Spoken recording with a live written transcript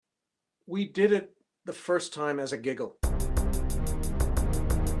We did it the first time as a giggle.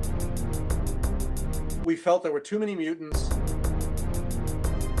 We felt there were too many mutants.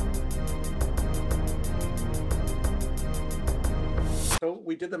 So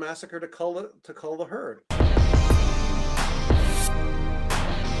we did the massacre to cull the herd.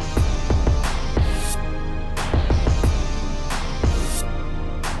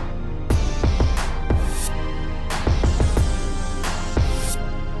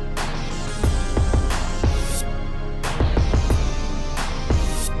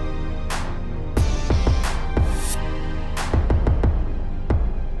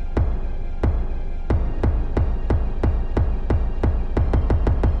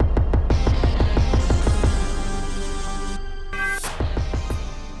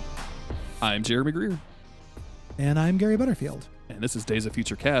 I'm Jeremy Greer. And I'm Gary Butterfield. And this is Days of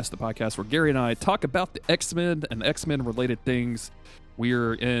Future Cast, the podcast where Gary and I talk about the X-Men and X-Men related things.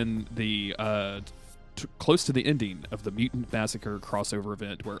 We're in the close to the ending of the Mutant Massacre crossover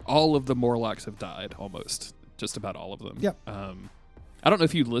event where all of the Morlocks have died, almost. Just about all of them. Yep. I don't know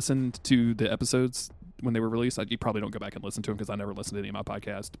if you listened to the episodes when they were released. You probably don't go back and listen to them because I never listened to any of my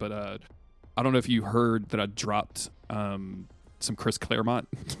podcasts. But I don't know if you heard that I dropped some Chris Claremont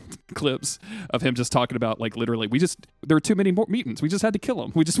clips of him just talking about, like, literally, there were too many more mutants. We just had to kill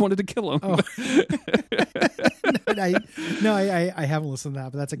them. We just wanted to kill them. Oh. I haven't listened to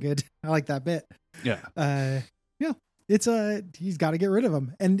that, but that's I like that bit. Yeah. Yeah. It's he's got to get rid of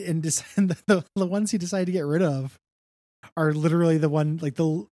them. And the ones he decided to get rid of are literally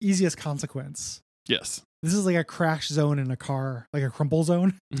the easiest consequence. Yes. This is like a crash zone in a car, like a crumple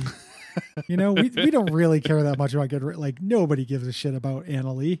zone. You know, we don't really care that much about nobody gives a shit about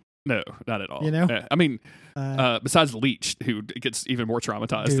Anna Lee. No, not at all. You know? I mean, besides Leech, who gets even more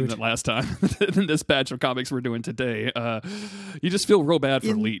traumatized than last time, than this batch of comics we're doing today, you just feel real bad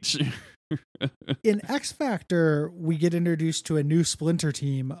for Leech. In X Factor, we get introduced to a new Splinter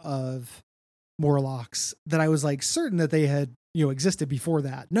team of Morlocks that I was like certain that they had, existed before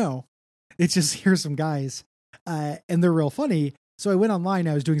that. No, it's just here's some guys, and they're real funny. So I went online.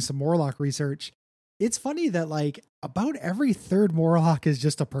 I was doing some Morlock research. It's funny that like about every third Morlock is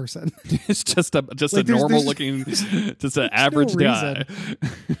just a person. It's just a normal looking, just an average guy.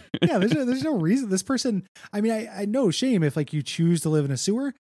 Yeah, there's no reason. This person. I mean, I know shame if like you choose to live in a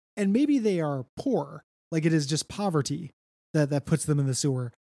sewer, and maybe they are poor. Like it is just poverty that puts them in the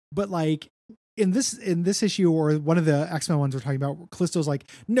sewer. But like in this issue, or one of the X-Men ones we're talking about, Callisto's like,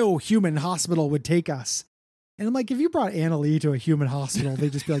 no human hospital would take us. And I'm like, if you brought Anna Lee to a human hospital,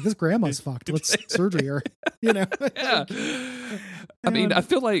 they'd just be like, this grandma's fucked. Let's surgery her. Yeah. I mean, I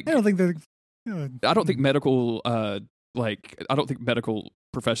feel like I don't think I don't think medical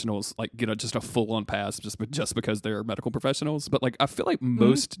professionals like get just a full-on pass just because they're medical professionals. But like I feel like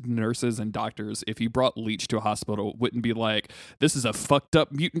most nurses and doctors, if you brought Leech to a hospital, wouldn't be like, this is a fucked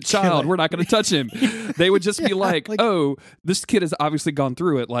up mutant child, we're not going to touch him. They would just be like, oh, this kid has obviously gone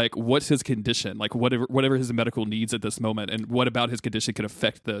through it, like what's his condition, like whatever his medical needs at this moment, and what about his condition could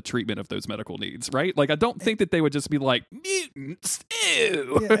affect the treatment of those medical needs, right? Like I don't think that they would just be like, mutants,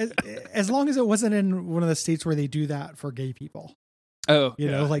 ew. Yeah, as long as it wasn't in one of the states where they do that for gay people. Oh,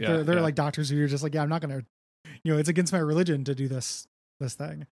 they're like doctors who are just like, yeah, I'm not going to, it's against my religion to do this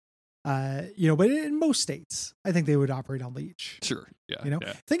thing. But in most states, I think they would operate on Leech. Sure. Yeah.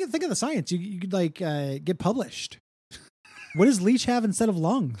 Think of the science. You could like get published. What does Leech have instead of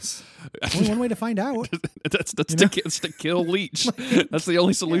lungs? Only one way to find out. That's to kill Leech. That's the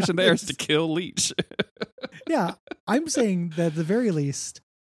only solution there is to kill Leech. Yeah. I'm saying that at the very least,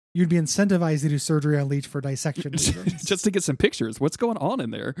 you'd be incentivized to do surgery on Leech for dissection reasons. Just to get some pictures. What's going on in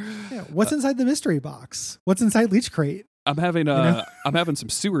there? Yeah. What's inside the mystery box? What's inside Leech crate? I'm having some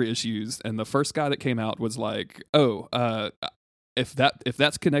sewer issues, and the first guy that came out was like, if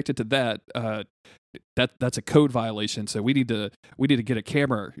that's connected to that, that's a code violation. So we need to get a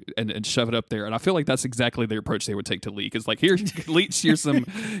camera and shove it up there. And I feel like that's exactly the approach they would take to Leak. It's like, here, Leech, here's some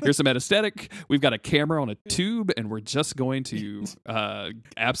anesthetic. We've got a camera on a tube, and we're just going to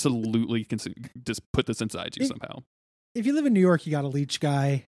absolutely just put this inside you somehow. If you live in New York, you got a Leech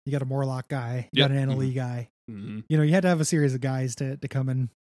guy, you got a Morlock guy, you got an Anna Lee guy. Mm-hmm. You had to have a series of guys to come and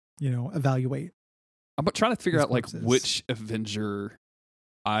evaluate. I'm trying to figure out like which Avenger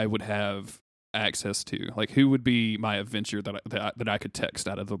I would have access to. Like who would be my Avenger that I could text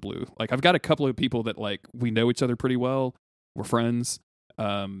out of the blue. Like I've got a couple of people that like we know each other pretty well. We're friends.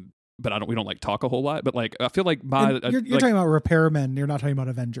 But we don't like talk a whole lot. But like I feel like you're talking about repairmen. You're not talking about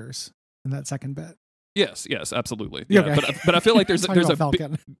Avengers in that second bit. Yes, absolutely. Yeah, Okay. but I feel like there's Talking a about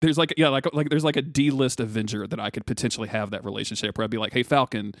Falcon. there's like there's like a D-list Avenger that I could potentially have that relationship where I'd be like, hey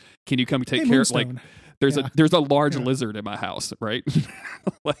Falcon, can you come take Hey, care? Like Moonstone. there's a large Yeah. lizard in my house, right?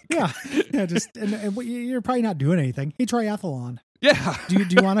 Like, Yeah, just and you're probably not doing anything. Hey, triathlon. yeah. Do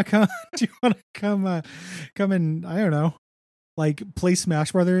you want to come? Do you want to come and I don't know, like play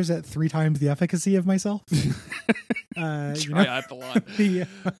Smash Brothers at 3 times the efficacy of myself? Triathlon. Yeah.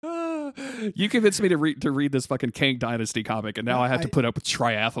 You convinced me to read this fucking Kang Dynasty comic, and now I have to put up with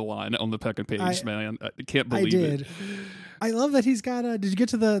triathlon on the fucking page, man. I can't I believe did. it. I love that he's got. Did you get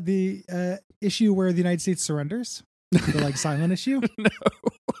to the issue where the United States surrenders? The like silent issue. No.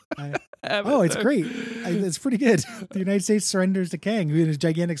 Oh, it's great. It's pretty good. The United States surrenders to Kang, who in his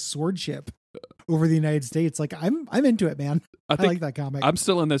gigantic sword ship over the United States. Like I'm into it, man. I think like that comic. I'm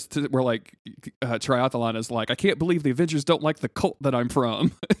still in this where like triathlon is like, I can't believe the Avengers don't like the cult that I'm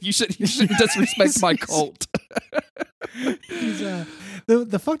from. you shouldn't disrespect my cult. He's,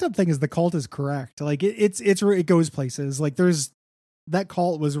 the fucked up thing is the cult is correct. Like it goes places. Like there's that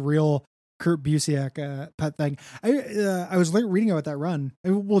cult was real. Kurt Busiek pet thing. I was reading about that run.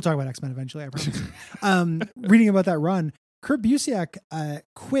 We'll talk about X-Men eventually, I promise. Reading about that run, Kurt Busiek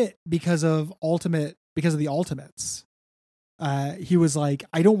quit because of the Ultimates. He was like,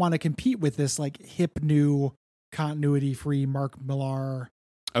 I don't want to compete with this like hip new continuity free Mark Millar.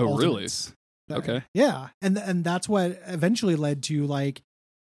 Oh, Ultimates. really? Okay. Yeah, and that's what eventually led to like,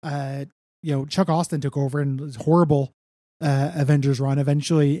 Chuck Austin took over and it was horrible. Avengers run.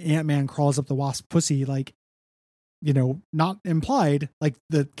 Eventually, Ant-Man crawls up the Wasp pussy, like, not implied. Like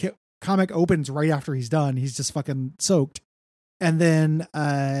the comic opens right after he's done. He's just fucking soaked, and then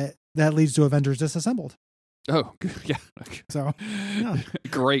that leads to Avengers Disassembled. Oh, yeah. So, yeah.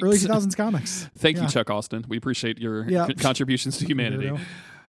 Great. Early 2000s comics. Thank you, Chuck Austin. We appreciate your contributions to humanity.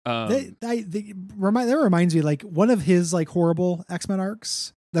 That reminds me, like one of his like horrible X-Men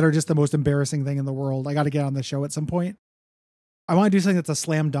arcs that are just the most embarrassing thing in the world. I got to get on the show at some point. I want to do something that's a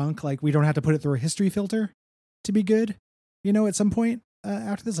slam dunk. Like we don't have to put it through a history filter to be good, at some point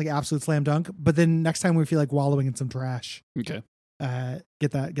after this, like absolute slam dunk. But then next time we feel like wallowing in some trash, okay,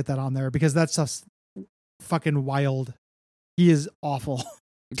 get that on there because that stuff's fucking wild. He is awful.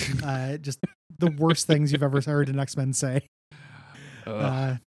 Just the worst things you've ever heard an X-Men say.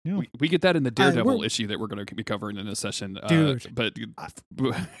 We get that in the Daredevil issue that we're going to be covering in this session, dude. But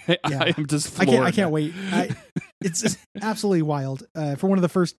I am just floored. I can't wait. It's just absolutely wild. For one of the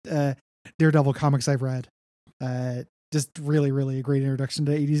first Daredevil comics I've read, just really, really a great introduction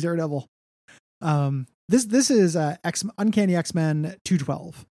to 80s Daredevil. This is Uncanny X-Men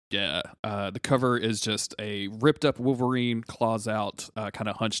 212. Yeah, the cover is just a ripped up Wolverine, claws out, kind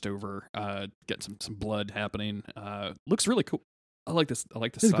of hunched over, getting some blood happening. Looks really cool. I like this. I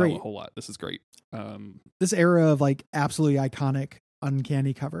like this style a whole lot. This is great. This era of like absolutely iconic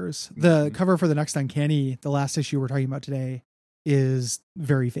Uncanny covers. The cover for the next Uncanny, the last issue we're talking about today, is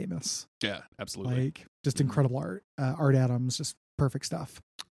very famous. Yeah, absolutely. Like just incredible art. Art Adams, just perfect stuff.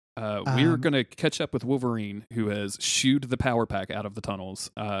 We're going to catch up with Wolverine, who has shooed the power pack out of the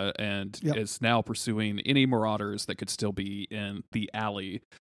tunnels and is now pursuing any marauders that could still be in the alley,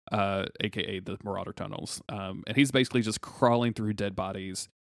 aka the Marauder tunnels. And he's basically just crawling through dead bodies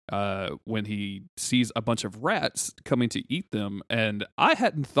when he sees a bunch of rats coming to eat them. And I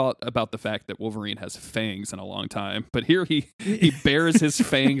hadn't thought about the fact that Wolverine has fangs in a long time, but here he bares his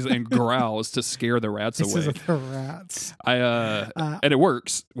fangs and growls to scare the rats away. The rats. And it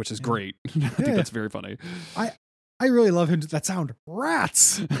works, which is great. I think that's very funny. I really love him. That sound,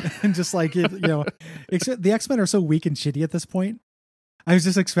 rats, and just like except the X-Men are so weak and shitty at this point. I was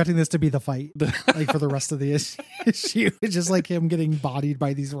just expecting this to be the fight, like for the rest of the issue. It's just like him getting bodied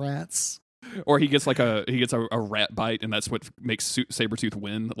by these rats. Or he gets a rat bite, and that's what makes Sabretooth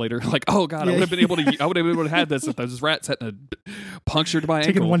win later. Like, oh god, I would have been able to have this if those rats hadn't punctured my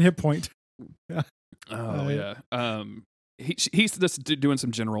ankle. Taking 1 hit point. Yeah. Oh yeah. He's just doing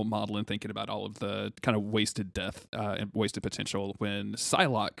some general modeling, thinking about all of the kind of wasted death and wasted potential when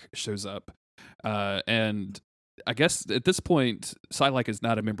Psylocke shows up, and I guess at this point, Psylocke is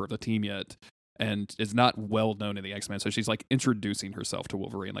not a member of the team yet and is not well known in the X-Men. So she's like introducing herself to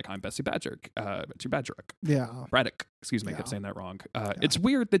Wolverine. Like, I'm Bessie Badrick. Yeah. Braddock. Excuse me. I kept saying that wrong. It's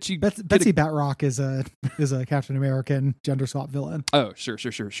weird that Betsy Batrock is a Captain American gender swap villain. Oh, sure.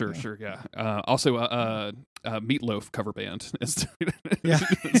 Yeah. Also, Meatloaf cover band. Yeah.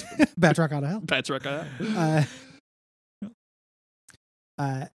 Batrock out of hell. Batrock out of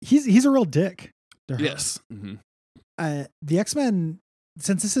hell. He's a real dick. Yes. Mm-hmm. The X-Men,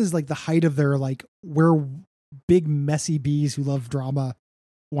 since this is like the height of their like we're big messy bees who love drama,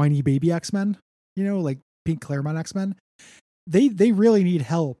 whiny baby X-Men. like Pink Claremont X-Men, they really need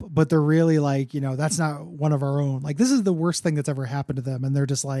help, but they're really like, that's not one of our own. Like, this is the worst thing that's ever happened to them. And they're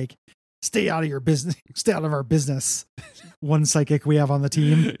just like, stay out of your business, stay out of our business. One psychic we have on the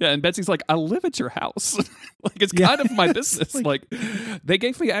team. Yeah, and Betsy's like, I live at your house. Like, it's kind of my business. like, they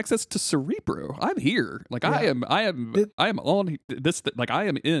gave me access to Cerebro. I'm here. Like, I am on this. Like,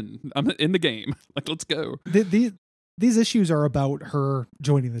 I'm in the game. Like, let's go. These issues are about her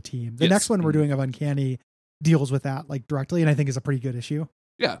joining the team. The next one we're doing of Uncanny deals with that like directly, and I think is a pretty good issue.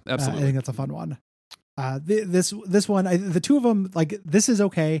 Yeah, absolutely. I think that's a fun one. This one, the two of them, like, this is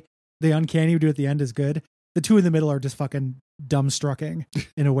okay. The Uncanny we do at the end is good. The two in the middle are just fucking dumbstrucking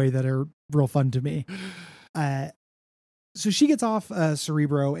in a way that are real fun to me. So she gets off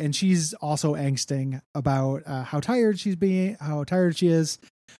Cerebro, and she's also angsting about how tired she is,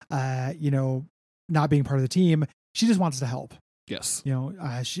 not being part of the team. She just wants to help. Yes.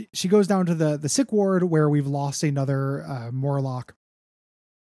 She goes down to the sick ward where we've lost another Morlock.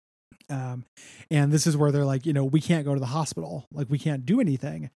 And this is where they're like, we can't go to the hospital. Like, we can't do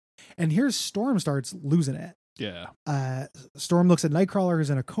anything. And here's Storm starts losing it. Yeah. Storm looks at Nightcrawler, who's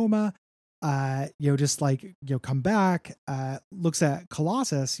in a coma. Just like, come back. Looks at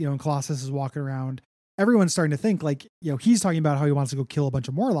Colossus, and Colossus is walking around. Everyone's starting to think like, he's talking about how he wants to go kill a bunch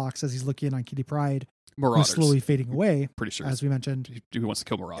of Morlocks as he's looking on Kitty Pryde. Marauders. Who's slowly fading away. Pretty sure. As we mentioned. He wants to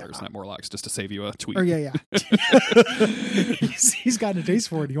kill Marauders, not Morlocks, just to save you a tweet. Oh, yeah. he's got a taste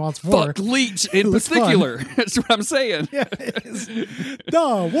for it. He wants more. Fuck Leech in particular. That's what I'm saying. Yeah,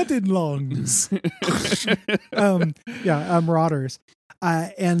 duh, what in lungs? Marauders.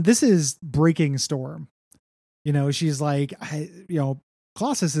 And this is breaking Storm. She's like,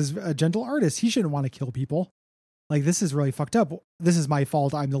 Colossus is a gentle artist. He shouldn't want to kill people. Like, this is really fucked up. This is my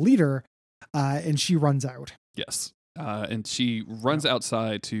fault. I'm the leader. And she runs out. Yes. And she runs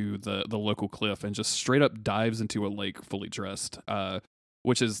outside to the local cliff and just straight up dives into a lake fully dressed,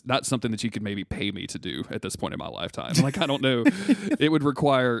 which is not something that you could maybe pay me to do at this point in my lifetime. Like, I don't know. It would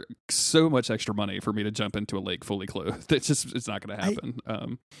require so much extra money for me to jump into a lake fully clothed. It's not going to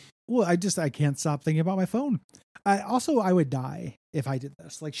happen. I can't stop thinking about my phone. I would die if I did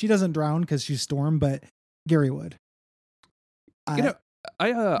this. Like, she doesn't drown because she's Storm, but Gary would. One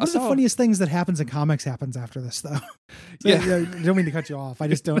of the funniest things that happens in comics happens after this, though. I don't mean to cut you off.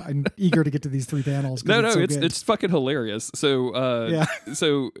 I'm eager to get to these three panels. No, it's fucking hilarious. So,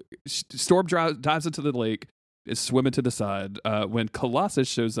 so Storm dives into the lake, is swimming to the side. When Colossus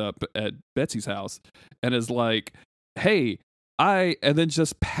shows up at Betsy's house and is like, "Hey, and then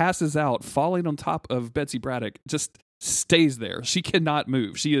just passes out, falling on top of Betsy Braddock, just stays there. She cannot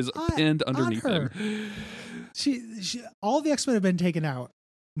move. She is pinned underneath him. She all the X-Men have been taken out,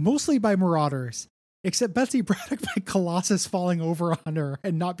 mostly by Marauders, except Betsy Braddock by Colossus falling over on her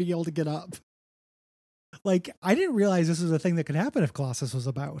and not being able to get up. Like, I didn't realize this was a thing that could happen if Colossus was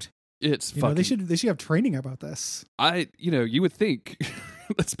about. It's fucking... they should have training about this. You would think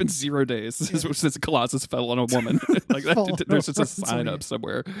it's been 0 days since Colossus fell on a woman. Like, there's just a sign up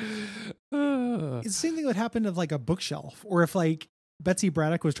somewhere. It's the same thing that happened of like a bookshelf, or if like Betsy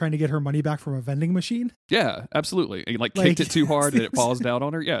Braddock was trying to get her money back from a vending machine. Yeah, absolutely. And kicked it too hard and it falls down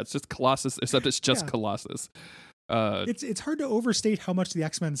on her. Yeah, it's just Colossus, except it's just Colossus. It's hard to overstate how much the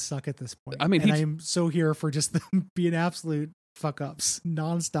X-Men suck at this point. I mean, and I'm so here for just them being absolute fuck ups,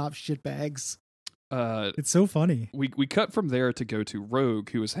 nonstop shitbags. It's so funny. We cut from there to go to Rogue,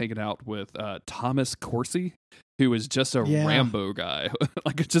 who was hanging out with Thomas Corsi, who is just a Rambo guy,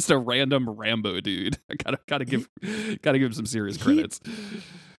 like just a random Rambo dude. I gotta give him some serious credits.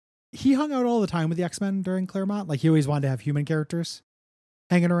 He hung out all the time with the X-Men during Claremont. Like, he always wanted to have human characters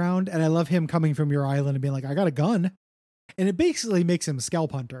hanging around, and I love him coming from your island and being like, I got a gun. And it basically makes him a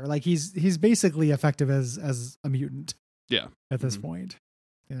scalp hunter. Like, he's basically effective as a mutant. Yeah. At this point,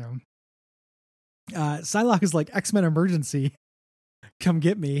 Psylocke is like, X-Men emergency, come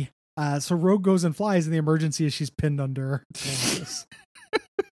get me. So Rogue goes and flies, and the emergency is she's pinned under Colossus.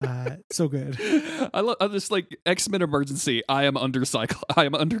 So good. I'm just like, X-Men emergency. I am under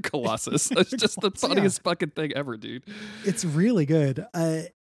Colossus. It's just the funniest fucking thing ever, dude. It's really good.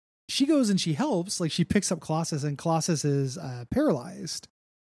 She goes and she helps. Like, she picks up Colossus, and Colossus is paralyzed.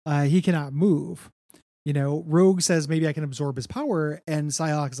 He cannot move. Rogue says, maybe I can absorb his power, and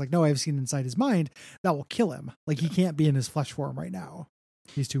Psylocke is like, no, I've seen inside his mind. That will kill him. Like, he can't be in his flesh form right now.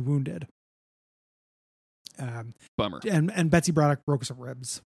 He's too wounded. Bummer. And Betsy Braddock broke some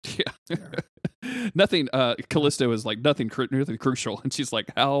ribs. Yeah. Nothing. Callisto is like, nothing crucial, and she's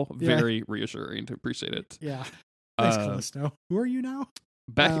like, how very reassuring. To appreciate it. Yeah. Thanks, Callisto. Who are you now?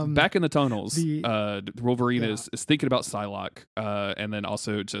 Back in the tunnels, Wolverine Yeah. is thinking about Psylocke, and then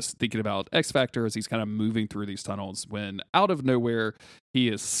also just thinking about X Factor as he's kind of moving through these tunnels. When out of nowhere, he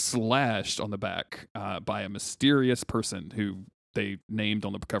is slashed on the back by a mysterious person who they named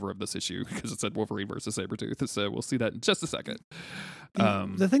on the cover of this issue because it said Wolverine versus Sabretooth. So we'll see that in just a second.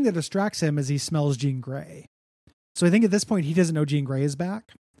 The thing that distracts him is he smells Jean Grey. So I think at this point he doesn't know Jean Grey is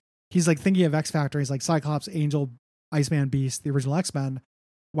back. He's like thinking of X Factor. He's like Cyclops, Angel, Iceman, Beast, the original X-Men.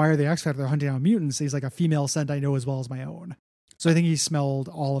 Why are they X Factor? They're hunting down mutants. He's like a female scent I know as well as my own. So I think he smelled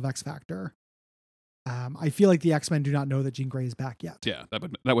all of X Factor. I feel like the X-Men do not know that Jean Grey is back yet. Yeah,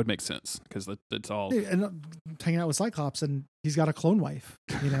 that would make sense because it's all And hanging out with Cyclops, and he's got a clone wife,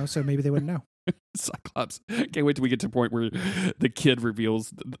 so maybe they wouldn't know. Cyclops. Can't wait till we get to a point where the kid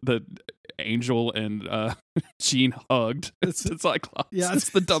reveals the Angel and Jean hugged. It's Cyclops. Yeah, it's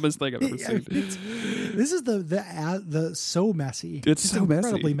the dumbest thing I've ever seen. This is the so messy. It's so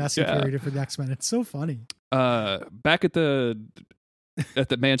incredibly messy Yeah. period for the X-Men. It's so funny. Back at the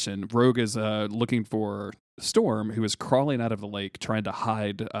mansion, Rogue is looking for Storm, who is crawling out of the lake trying to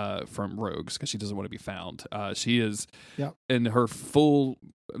hide from rogues because she doesn't want to be found. She is in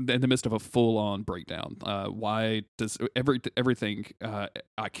the midst of a full-on breakdown. Why does everything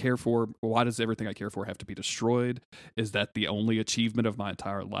I care for? Why does everything I care for have to be destroyed? Is that the only achievement of my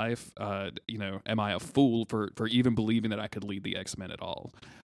entire life? Am I a fool for even believing that I could lead the X-Men at all?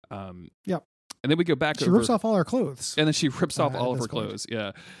 And then we go back. She rips off all her clothes. And then she rips off all of her clothes.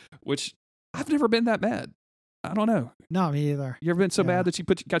 Yeah. Which I've never been that mad. I don't know. No, me either. You ever been so mad that you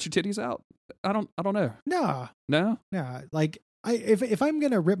got your titties out? I don't know. No. Like if I'm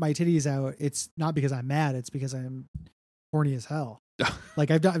gonna rip my titties out, it's not because I'm mad. It's because I'm horny as hell. Like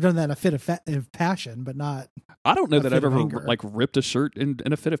I've done that in a fit of passion, but not. I don't know that I've ever anger. like ripped a shirt in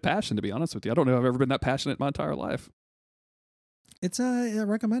a fit of passion. To be honest with you, I don't know if I've ever been that passionate my entire life. It's I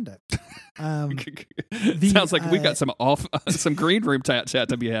recommend it. Sounds like we've got some green room chat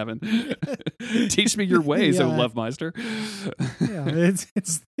to be having. Teach me your ways, oh Lovemeister.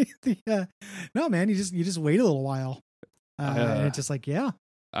 It's no, man. You just wait a little while, and it's just like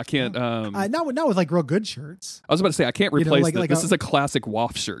I can't. not with like real good shirts. I was about to say I can't replace this. Is a classic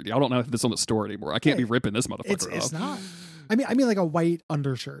WAF shirt. I don't know if it's on the store anymore. I can't be ripping this motherfucker off. It's not. I mean like a white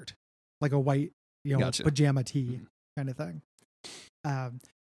undershirt, like a white Gotcha. pajama tee kind of thing.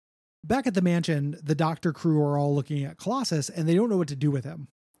 Back at the mansion, the Doctor crew are all looking at Colossus, and they don't know what to do with him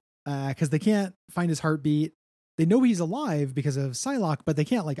because they can't find his heartbeat. They know he's alive because of Psylocke, but they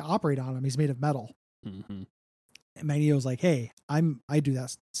can't like operate on him. He's made of metal. Mm-hmm. And Magneto's like, "Hey, I do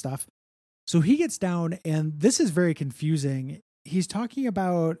that stuff." So he gets down, and this is very confusing. He's talking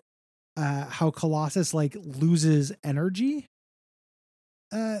about how Colossus like loses energy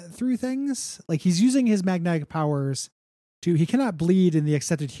through things. Like he's using his magnetic powers. He cannot bleed in the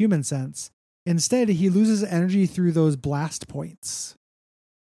accepted human sense. Instead, he loses energy through those blast points.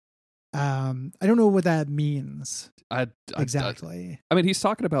 I don't know what that means exactly. I mean, he's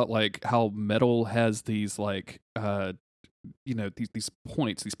talking about like how metal has these like these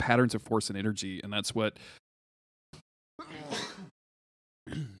points, these patterns of force and energy, and that's what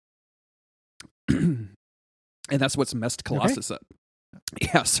and that's what's messed Colossus up.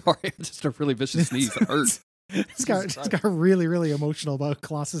 Yeah, sorry, just a really vicious sneeze that hurt. It's got really, really emotional about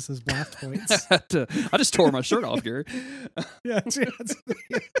Colossus's blast points. I just tore my shirt off, Gary.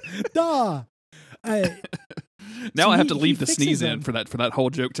 Duh. Now I have to leave the sneeze in for that whole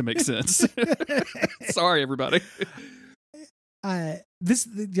joke to make sense. Sorry, everybody. This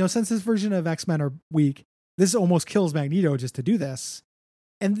since this version of X-Men are weak, this almost kills Magneto just to do this.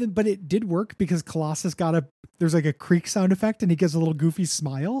 But it did work because Colossus there's like a creak sound effect, and he gives a little goofy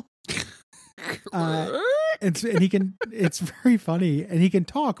smile. And he can. It's very funny, and he can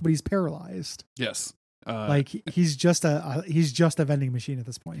talk, but he's paralyzed. Yes, like he's just a vending machine at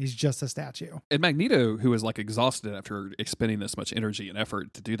this point. He's just a statue. And Magneto, who is like exhausted after expending this much energy and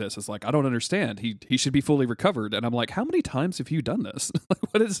effort to do this, is like, I don't understand. He should be fully recovered. And I'm like, how many times have you done this?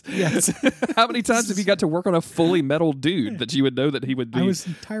 Like, what is? Yes. How many times have you got to work on a fully metal dude that you would know that he would be? I was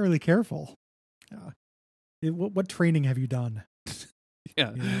entirely careful. What training have you done?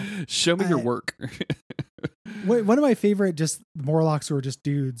 Yeah, show me your work. One of my favorite just Morlocks who are just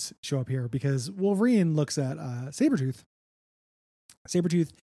dudes show up here because Wolverine looks at Sabretooth.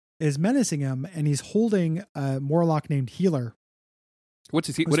 Sabretooth is menacing him, and he's holding a Morlock named Healer. What's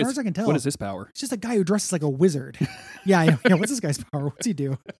his? As far as I can tell, what is his power? It's just a guy who dresses like a wizard. Yeah. What's this guy's power? What's he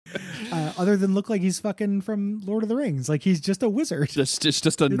do? other than look like he's fucking from Lord of the Rings. Like he's just a wizard. Just a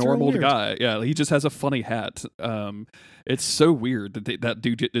It's real normal weird. guy. Yeah, he just has a funny hat. It's so weird that that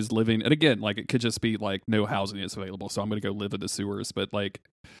dude is living. And again, like it could just be like no housing is available, so I'm going to go live in the sewers. But like,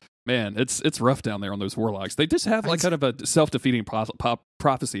 man, it's rough down there on those warlocks. They just have like kind of a self-defeating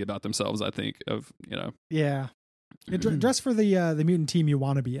prophecy about themselves. I think of Yeah. Dress for the mutant team you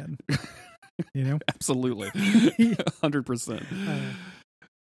want to be in. You know, absolutely, 100%.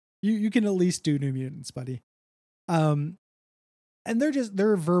 You can at least do New Mutants, buddy. And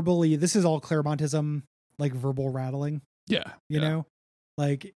they're verbally. This is all Claremontism, like verbal rattling. Yeah, you know,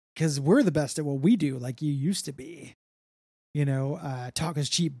 like because we're the best at what we do, like you used to be. You know, talk is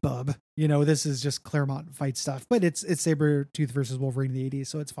cheap, bub. You know, this is just Claremont fight stuff, but it's Sabretooth versus Wolverine in the 80s,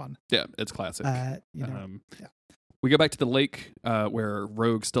 so it's fun. Yeah, it's classic. You know, yeah. We go back to the lake where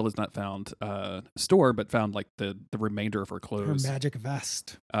Rogue still has not found Storm, but found like the remainder of her clothes, her magic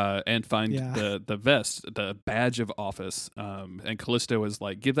vest, and find the vest, the badge of office. And Callisto is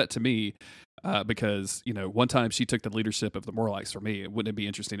like, "Give that to me," because one time she took the leadership of the Morlocks for me. Wouldn't it be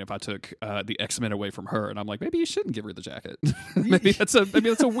interesting if I took the X-Men away from her? And I'm like, maybe you shouldn't give her the jacket. maybe that's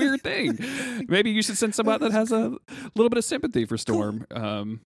a weird thing. Maybe you should send somebody that has a little bit of sympathy for Storm.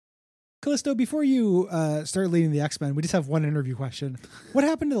 Callisto, before you start leading the X-Men, we just have one interview question. What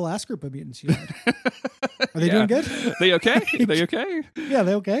happened to the last group of mutants you had? Are they doing good? They okay? They okay? Yeah,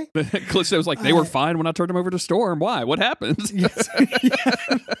 they okay? Callisto was like, they were fine when I turned them over to Storm. Why? What happened? Yes.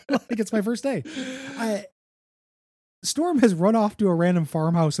 Like it's my first day. Storm has run off to a random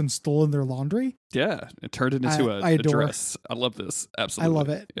farmhouse and stolen their laundry. Yeah, it turned it into a dress. I love this. Absolutely. I love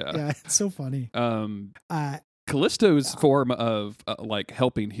it. Yeah, it's so funny. Callisto's form of like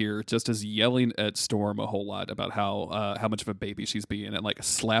helping here just is yelling at Storm a whole lot about how much of a baby she's being, and like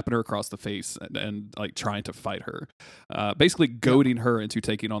slapping her across the face and like trying to fight her, basically goading her into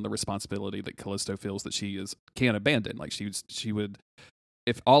taking on the responsibility that Callisto feels that she can't abandon. Like she would,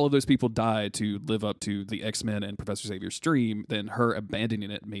 if all of those people died to live up to the X-Men and Professor Xavier's dream, then her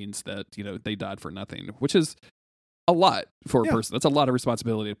abandoning it means that they died for nothing, which is a lot for a person. That's a lot of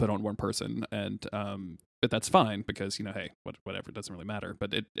responsibility to put on one person, and but that's fine because hey, whatever, it doesn't really matter.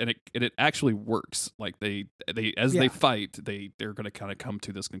 But it actually works. Like they they fight, they're going to kind of come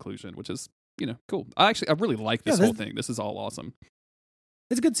to this conclusion, which is cool. I really like this whole thing. This is all awesome.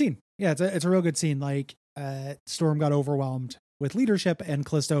 It's a good scene. Yeah, it's a real good scene. Like Storm got overwhelmed with leadership, and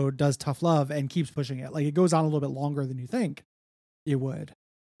Callisto does tough love and keeps pushing it. Like it goes on a little bit longer than you think it would.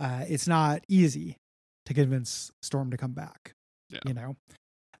 It's not easy to convince Storm to come back.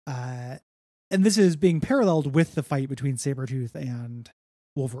 And this is being paralleled with the fight between Sabretooth and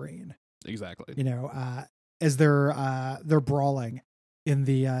Wolverine. Exactly. As they're brawling in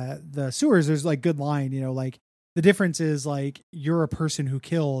the sewers, there's like good line, like the difference is like you're a person who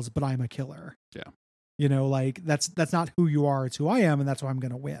kills, but I'm a killer. Yeah. Like that's not who you are, it's who I am, and that's why I'm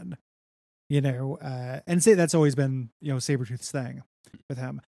gonna win. And say that's always been, Sabretooth's thing with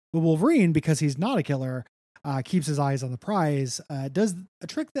him. But Wolverine, because he's not a killer, keeps his eyes on the prize, does a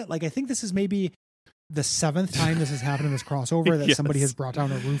trick that, like, I think this is maybe the 7th time this has happened in this crossover that somebody has brought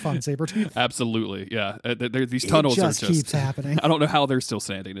down a roof on Sabretooth. Absolutely. Yeah. These tunnels it just keeps happening. I don't know how they're still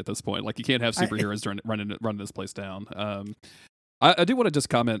standing at this point. Like, you can't have superheroes running this place down. I do want to just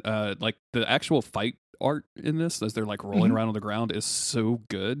comment, like, the actual fight art in this, as they're like rolling around on the ground, is so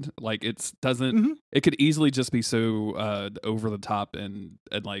good. Like, it could easily just be so over the top and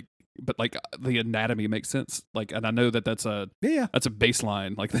like, but like the anatomy makes sense. Like, and I know that's a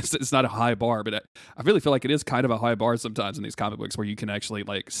baseline. Like, it's not a high bar, but I really feel like it is kind of a high bar sometimes in these comic books, where you can actually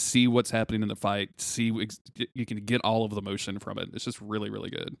like see what's happening in the fight, you can get all of the motion from it. It's just really, really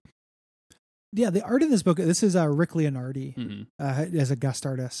good. Yeah, the art in this book, this is Rick Leonardi as a guest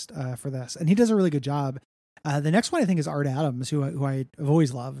artist for this, and he does a really good job. The next one I think is Art Adams, who I've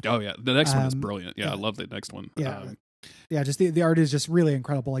always loved. Oh yeah, the next one is brilliant. Yeah, I love the next one. Yeah, just the art is just really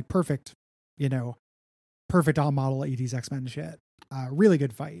incredible, like perfect, perfect on model 80s X-Men shit. Really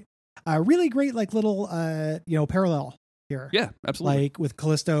good fight. Really great, like little, parallel here. Yeah, absolutely. Like with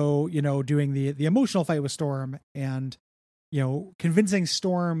Callisto, doing the emotional fight with Storm, and convincing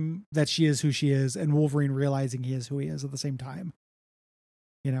Storm that she is who she is, and Wolverine realizing he is who he is at the same time.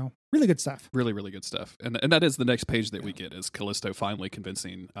 Really good stuff. Really, really good stuff. And that is the next page that we get, is Callisto finally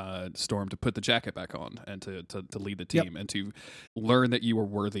convincing Storm to put the jacket back on and to lead the team and to learn that you are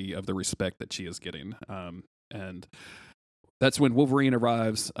worthy of the respect that she is getting. And that's when Wolverine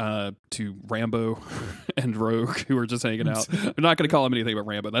arrives to Rambo and Rogue, who are just hanging out. I'm not going to call him anything but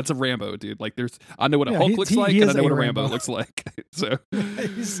Rambo. That's a Rambo, dude. Like, I know what a Hulk looks like, and I know what a Rambo looks like. So,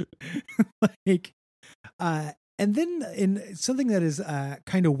 like, And then in something that is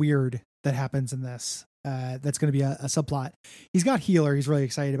kind of weird that happens in this, that's going to be a subplot. He's got Healer. He's really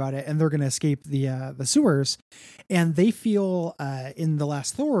excited about it, and they're going to escape the sewers. And they feel in the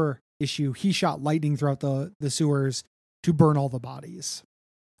last Thor issue, he shot lightning throughout the sewers to burn all the bodies.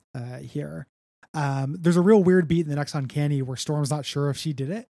 Here, there's a real weird beat in the next Uncanny where Storm's not sure if she did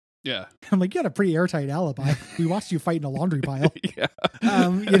it. Yeah. I'm like, you had a pretty airtight alibi. We watched you fight in a laundry pile. Yeah.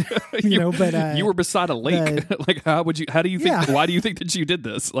 But you were beside a lake. Like, how do you think, Yeah. why do you think that you did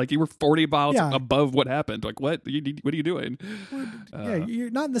this? Like, you were 40 miles Yeah. above what happened. Like, what are you doing? You're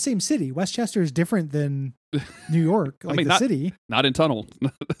not in the same city. Westchester is different than New York, like the city. Not in tunnel.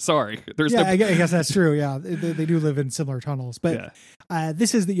 Sorry. There's I guess that's true. Yeah. They do live in similar tunnels, but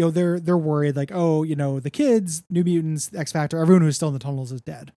this is they're worried like, oh, the kids, New Mutants, X Factor, everyone who's still in the tunnels is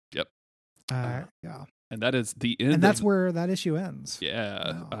dead. Yep. Yeah. And that is the end. And that's where that issue ends.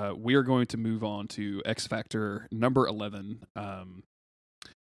 Yeah. Wow. We are going to move on to X Factor number 11,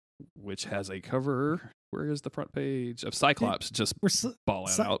 which has a cover. Where is the front page of Cyclops just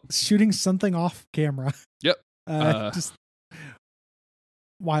balling out, shooting something off camera. Yep. Just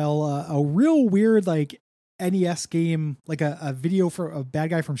while a real weird like NES game, like a video for a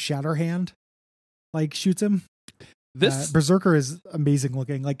bad guy from Shatterhand, like shoots him. This Berserker is amazing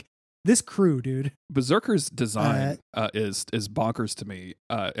looking. Like this crew, dude. Berserker's design is bonkers to me,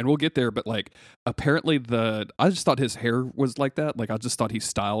 and we'll get there. But like, apparently I just thought his hair was like that. Like I just thought he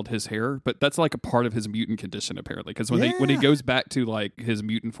styled his hair, but that's like a part of his mutant condition apparently. Because when he goes back to like his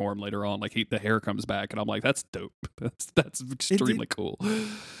mutant form later on, like the hair comes back, and I'm like, that's dope. That's extremely cool.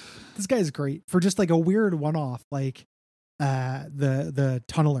 This guy is great for just like a weird one-off, like the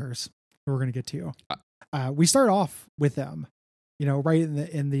tunnelers who we're gonna get to. We start off with them. Right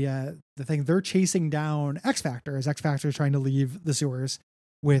in the thing, they're chasing down X Factor as X Factor is trying to leave the sewers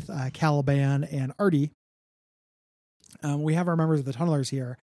with Caliban and Artie. We have our members of the tunnelers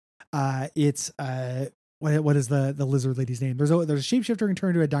here. It's what is the lizard lady's name? There's a shapeshifter who can turn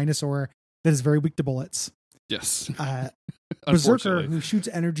into a dinosaur that is very weak to bullets. Yes. Berserker who shoots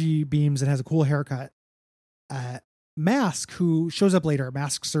energy beams and has a cool haircut. Mask who shows up later.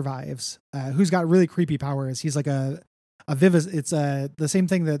 Mask survives. Who's got really creepy powers. He's like a it's the same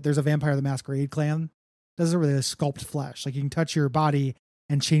thing that there's a Vampire the Masquerade clan does it really sculpt flesh. Like you can touch your body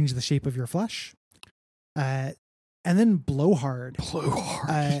and change the shape of your flesh. And then Blowhard.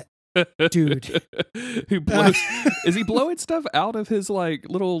 Dude. Who blows is he blowing stuff out of his like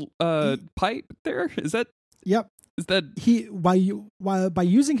little pipe there? Is that Yep. Is that he by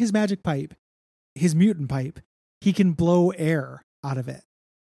using his magic pipe, his mutant pipe, he can blow air out of it.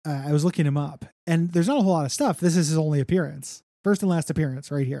 I was looking him up, and there's not a whole lot of stuff. This is his only appearance. First and last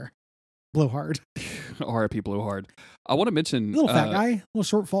appearance right here. Blowhard. R.I.P. Blowhard. I want to mention... Little fat guy. Little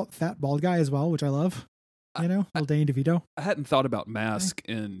short, fat, bald guy as well, which I love. Little Danny DeVito. I hadn't thought about Mask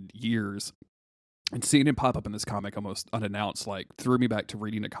in years. And seeing him pop up in this comic almost unannounced, like, threw me back to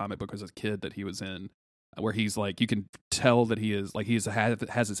reading a comic book as a kid that he was in, where he's like, you can tell that he is like,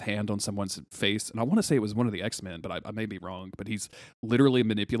 has his hand on someone's face. And I want to say it was one of the X-Men, but I may be wrong, but he's literally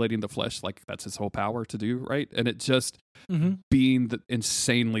manipulating the flesh. Like that's his whole power to do. Right. And it just being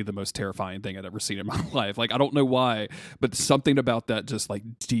insanely the most terrifying thing I'd ever seen in my life. Like, I don't know why, but something about that just like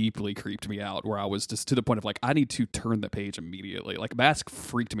deeply creeped me out where I was just to the point of like, I need to turn the page immediately. Like Mask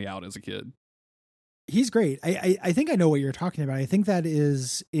freaked me out as a kid. He's great. I think I know what you're talking about. I think that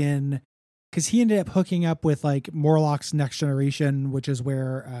is because he ended up hooking up with like Morlock's Next Generation, which is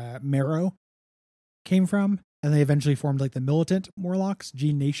where Marrow came from. And they eventually formed like the militant Morlocks,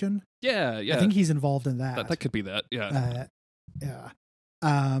 Gene Nation. Yeah. I think he's involved in that. That could be that. Yeah.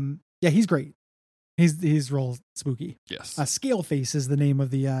 He's great. He's real spooky. Yes. Scaleface is the name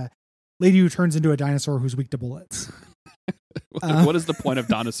of the lady who turns into a dinosaur who's weak to bullets. What is the point of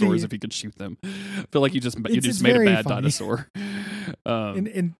dinosaurs if you can shoot them? I feel like you just made a bad funny. Dinosaur.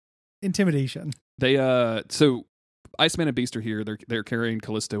 Intimidation. They so Iceman and Beast are here. They're carrying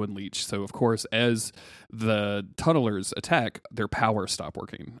Callisto and Leech. So of course, as the tunnelers attack, their powers stop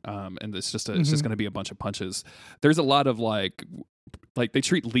working. And it's just going to be a bunch of punches. There's a lot of like they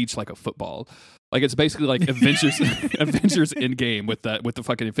treat Leech like a football. Like it's basically like Avengers Endgame with the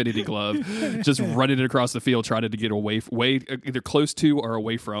fucking Infinity Glove, just running it across the field trying to get away either close to or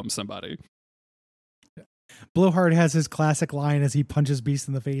away from somebody. Blowhard has his classic line as he punches Beast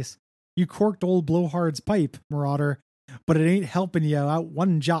in the face. You corked old Blowhard's pipe, Marauder, but it ain't helping you out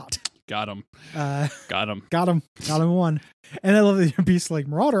one jot. Got him. Got him one. And I love that Beast's like,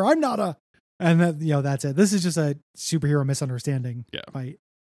 Marauder, I'm not a... And that, that's it. This is just a superhero misunderstanding fight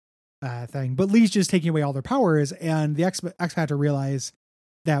thing. But Lee's just taking away all their powers, and the X Factor realize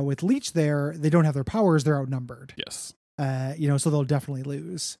that with Leech there, they don't have their powers. They're outnumbered. Yes. So they'll definitely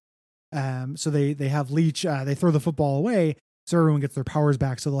lose. So they have Leech. They throw the football away, so everyone gets their powers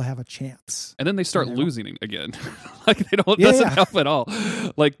back, so they'll have a chance. And then they start You know? losing again. Like they don't. Yeah, Doesn't yeah. help at all.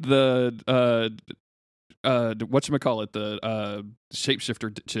 Like the whatchamacallit, the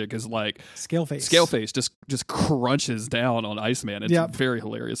shapeshifter chick is like Scaleface. just crunches down on Iceman. It's Yep. very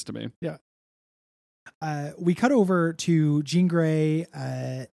hilarious to me. We cut over to Jean Grey,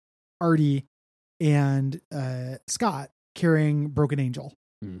 Artie, and Scott carrying Broken Angel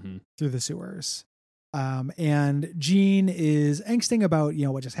Mm-hmm. through the sewers. And Jean is angsting about,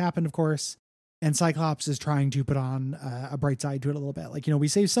 what just happened, of course. And Cyclops is trying to put on a bright side to it a little bit. Like, we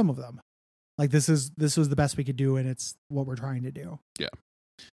saved some of them. Like this was the best we could do. And it's what we're trying to do. Yeah.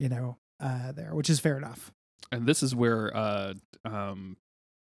 There, which is fair enough. And this is where I've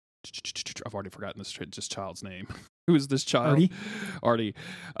already forgotten this child's name. Who is this child? Artie.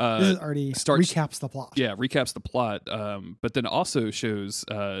 This is Artie. Recaps the plot. Yeah, recaps the plot. But then also shows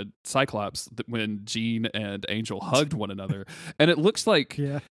Cyclops when Jean and Angel hugged one another, and it looks like,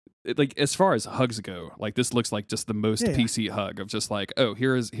 like as far as hugs go, like this looks like just the most PC hug of just like, oh,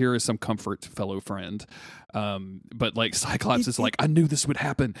 here is some comfort, fellow friend. But like Cyclops is like, I knew this would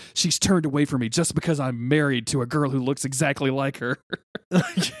happen. She's turned away from me just because I'm married to a girl who looks exactly like her.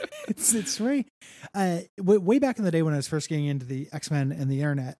 It's right. Way back in the day when I was first getting into the X-Men and the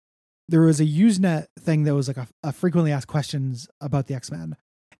internet, there was a Usenet thing that was like a frequently asked questions about the X-Men.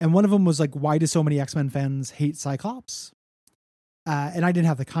 And one of them was like, why do so many X-Men fans hate Cyclops? And I didn't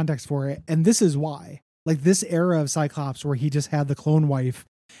have the context for it. And this is why. Like this era of Cyclops where he just had the clone wife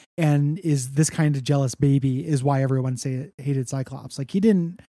and is this kind of jealous baby is why everyone hated Cyclops. Like he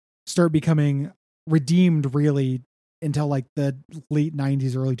didn't start becoming redeemed really until like the late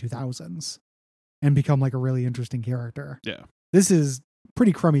 90s, early 2000s and become like a really interesting character. Yeah. This is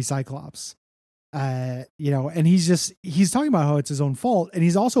pretty crummy Cyclops. And he's talking about how it's his own fault. And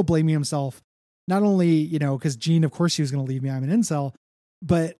he's also blaming himself not only, because Jean, of course she was going to leave me. I'm an incel,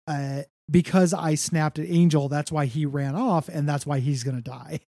 but because I snapped at Angel, that's why he ran off. And that's why he's going to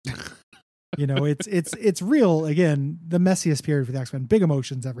die. It's real. Again, the messiest period for the X-Men, big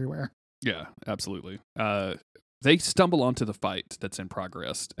emotions everywhere. Yeah, absolutely. They stumble onto the fight that's in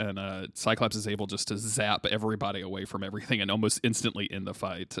progress, and Cyclops is able just to zap everybody away from everything and almost instantly end the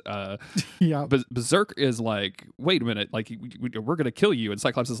fight. But Berserk is like, wait a minute, like we're going to kill you. And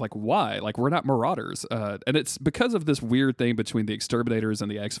Cyclops is like, why? Like, we're not marauders. And it's because of this weird thing between the Exterminators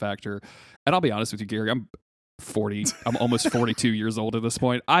and the X Factor. And I'll be honest with you, Gary, I'm almost 42 years old at this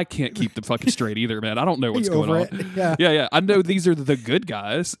point. I can't keep them fucking straight either, man. I don't know what's going on. Yeah. I know these are the good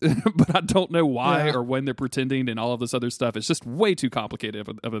guys, but I don't know why or when they're pretending and all of this other stuff. It's just way too complicated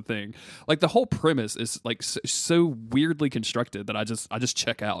of a thing. Like the whole premise is like so weirdly constructed that I just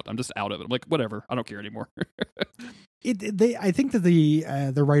check out. I'm just out of it. I'm like, whatever. I don't care anymore. I think that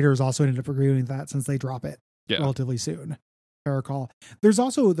the writers also ended up agreeing with that since they drop it relatively soon. I recall. There's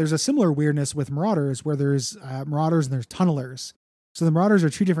a similar weirdness with Marauders where there's Marauders and there's Tunnelers. So the Marauders are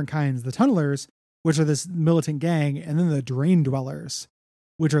two different kinds. The Tunnelers, which are this militant gang, and then the Drain Dwellers,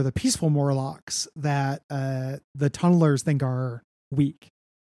 which are the peaceful Morlocks that the Tunnelers think are weak.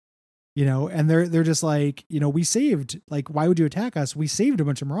 And they're just like, we saved, like, why would you attack us? We saved a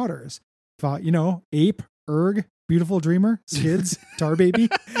bunch of Marauders. Thought, Ape, Urg, Beautiful Dreamer, Skids, Tar Baby.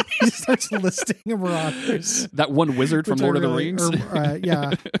 He starts listing Marauders. That one wizard from Lord of the Rings.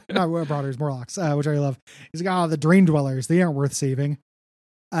 Not Marauders, Morlocks, which I love. He's like, the Drain Dwellers, they aren't worth saving.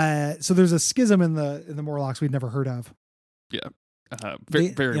 So there's a schism in the Morlocks we'd never heard of. Yeah,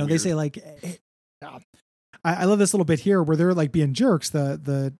 very weird. They say like, I love this little bit here where they're like being jerks.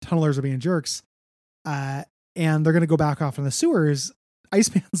 The Tunnelers are being jerks, and they're gonna go back off in the sewers.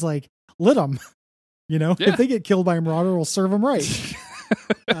 Iceman's like, lit them. If they get killed by a Marauder, we'll serve them right.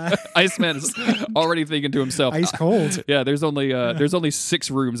 Iceman is already thinking to himself, ice cold. Yeah, there's only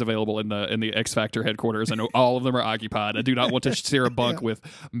 6 rooms available in the X Factor headquarters, and all of them are occupied. I do not want to share a bunk with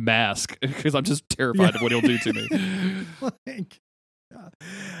Mask because I'm just terrified of what he'll do to me.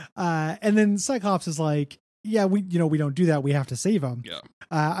 And then Cyclops is like, yeah, we don't do that. We have to save him. Yeah.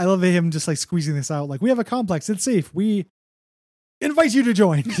 I love him just like squeezing this out. Like, we have a complex. It's safe. We invite you to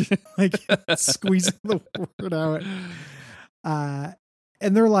join. Like squeezing the word out.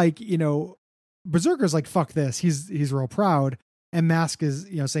 And they're like, Berserker's like, fuck this. He's real proud. And Mask is,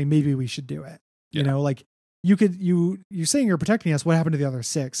 saying maybe we should do it. Like you're saying you're protecting us. What happened to the other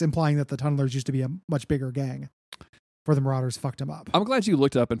 6? Implying that the Tunnelers used to be a much bigger gang. before the Marauders fucked him up. I'm glad you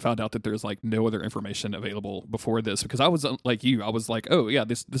looked up and found out that there's like no other information available before this, because I was like you. I was like, oh yeah,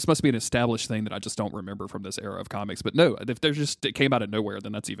 this must be an established thing that I just don't remember from this era of comics. But no, if there's just it came out of nowhere,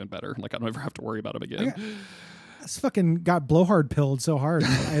 then that's even better. Like I don't ever have to worry about him again. This fucking got blowhard pilled so hard.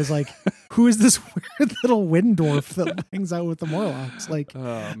 I was like, who is this weird little Windorf that hangs out with the Morlocks? Like,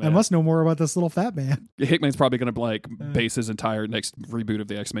 I must know more about this little fat man. Hickman's probably going to like base his entire next reboot of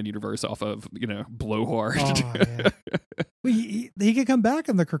the X-Men universe off of, blowhard. Oh, yeah. Well, he could come back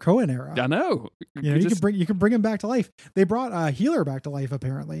in the Krakoan era. I know. You can bring him back to life. They brought Healer back to life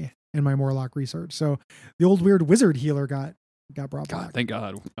apparently in my Morlock research. So the old weird wizard Healer got brought back. Thank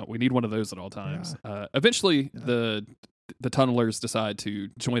God. We need one of those at all times. Eventually, the tunnelers decide to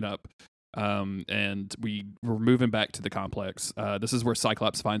join up, and we're moving back to the complex. This is where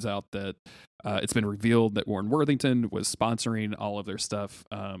Cyclops finds out that it's been revealed that Warren Worthington was sponsoring all of their stuff,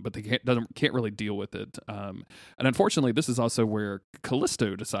 but they can't really deal with it. And unfortunately, this is also where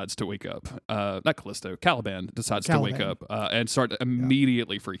Callisto decides to wake up. Not Callisto, Caliban decides to wake up and start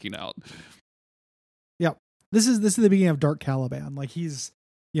immediately freaking out. Yep. This is the beginning of Dark Caliban. Like he's,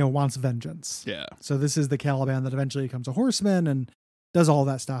 wants vengeance. Yeah. So this is the Caliban that eventually becomes a horseman and does all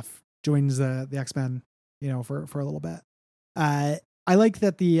that stuff. Joins the X-Men, for a little bit. I like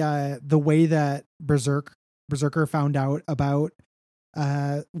that the way that Berserker found out about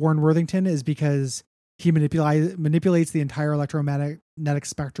Warren Worthington is because he manipulates the entire electromagnetic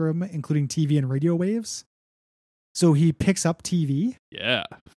spectrum, including TV and radio waves. So he picks up TV. Yeah.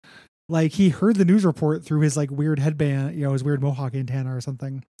 Like he heard the news report through his like weird headband, his weird mohawk antenna or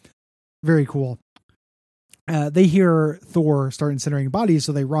something. Very cool. They hear Thor start incinerating bodies,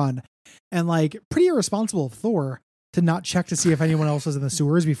 so they run. And like pretty irresponsible of Thor to not check to see if anyone else was in the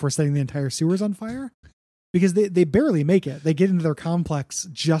sewers before setting the entire sewers on fire. Because they barely make it. They get into their complex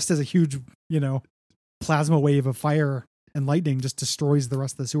just as a huge, plasma wave of fire and lightning just destroys the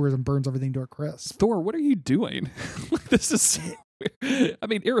rest of the sewers and burns everything to a crisp. Thor, what are you doing? This is so weird. I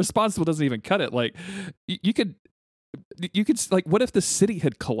mean, irresponsible doesn't even cut it. Like you could like, what if the city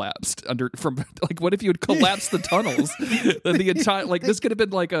had collapsed what if you had collapsed the tunnels? The entire, like, this could have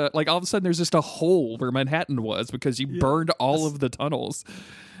been like all of a sudden there's just a hole where Manhattan was because you burned all of the tunnels.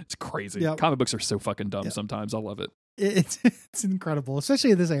 It's crazy. Yep. Comic books are so fucking dumb sometimes. I love it. It's incredible,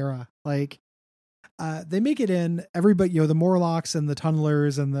 especially in this era. Like, they make it in. Everybody, the Morlocks and the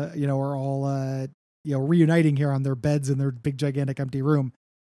Tunnelers and the, are all, reuniting here on their beds in their big, gigantic, empty room.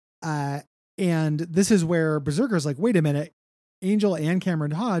 And this is where Berserker's like, wait a minute, Angel and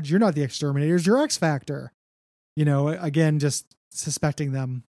Cameron Hodge, you're not the exterminators, you're X-Factor. Again, just suspecting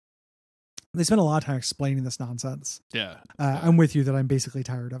them. They spend a lot of time explaining this nonsense. Yeah. I'm with you that I'm basically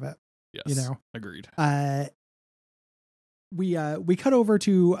tired of it. Yes. Agreed. We cut over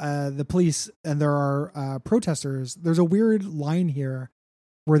to the police and there are protesters. There's a weird line here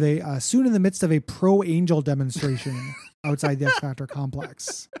where they soon in the midst of a pro-Angel demonstration outside the X-Factor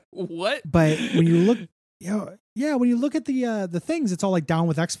complex. What? But when you look, when you look at the things, it's all like down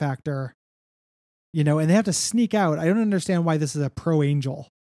with X-Factor, and they have to sneak out. I don't understand why this is a pro-Angel.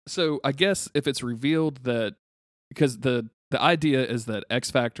 So I guess if it's revealed that, because the idea is that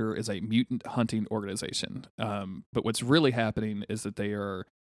X-Factor is a mutant hunting organization. But what's really happening is that they are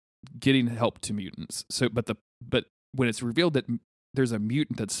getting help to mutants. So, but when it's revealed that there's a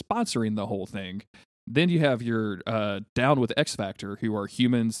mutant that's sponsoring the whole thing, then you have your down with X-Factor, who are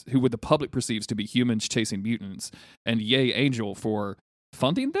humans, who the public perceives to be humans chasing mutants, and yay Angel for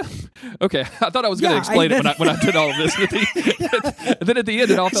funding them. Okay, I thought I was going to explain it when I did all of this, and then at the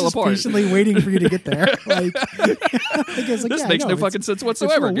end it all fell apart. Patiently waiting for you to get there. Like, this makes no fucking sense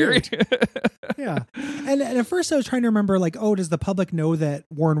whatsoever, Gary. Yeah, and at first I was trying to remember, like, does the public know that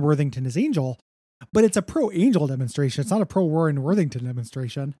Warren Worthington is Angel? But it's a pro-Angel demonstration. It's not a pro-Warren Worthington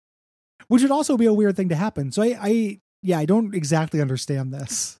demonstration, which would also be a weird thing to happen. So I don't exactly understand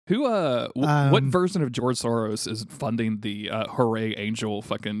this. Who, what version of George Soros is funding the hooray Angel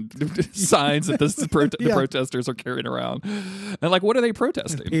fucking signs that the protesters are carrying around? And like, what are they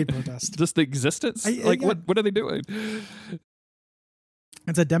protesting? Paid protest. Just the existence? What are they doing?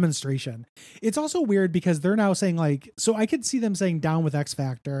 It's a demonstration. It's also weird because they're now saying so I could see them saying down with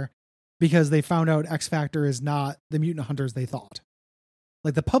X-Factor, because they found out X-Factor is not the mutant hunters they thought.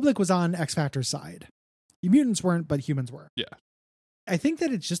 Like, the public was on X-Factor's side. The mutants weren't, but humans were. Yeah. I think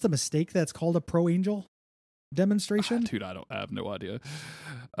that it's just a mistake that's called a pro-Angel demonstration. Dude, I have no idea.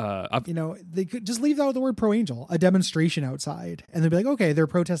 They could just leave out the word pro-Angel, a demonstration outside. And they'd be like, okay, they're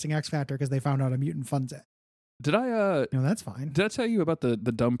protesting X-Factor because they found out a mutant funds it. Did I that's fine. did I tell you about the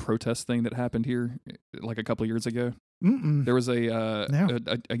dumb protest thing that happened here like a couple of years ago? Mm-mm. There was a No.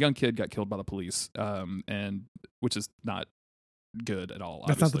 young kid got killed by the police, and which is not good at all.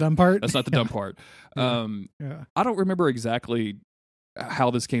 That's not the obviously. dumb part. That's not the dumb part. Yeah. Yeah. I don't remember exactly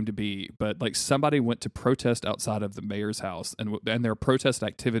how this came to be, but like somebody went to protest outside of the mayor's house, and their protest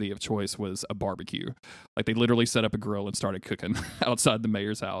activity of choice was a barbecue. Like they literally set up a grill and started cooking outside the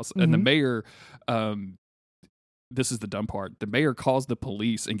mayor's house, and the Mhm. mayor. This is the dumb part. The mayor calls the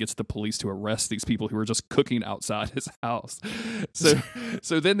police and gets the police to arrest these people who are just cooking outside his house.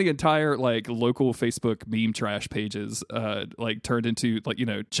 So then the entire like local Facebook meme trash pages like turned into like, you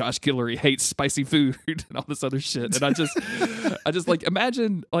know, Josh Guillory hates spicy food and all this other shit. And I just like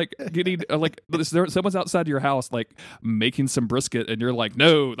imagine like getting like someone's outside your house like making some brisket and you're like,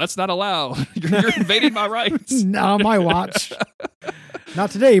 no, that's not allowed. You're invading my rights. No, my watch. Not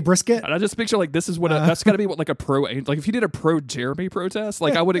today, brisket. And I just picture like this is what that's got to be what like a pro like if you did a pro Jeremy protest,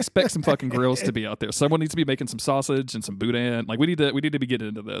 like I would expect some fucking grills to be out there. Someone needs to be making some sausage and some boudin. Like we need to be getting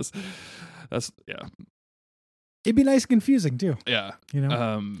into this. That's It'd be nice and confusing too. yeah. You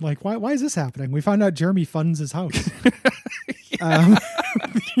know, Like like why is this happening? We found out Jeremy funds his house.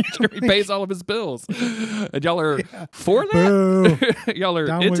 Jeremy pays all of his bills, and y'all are for that. Boo. Y'all are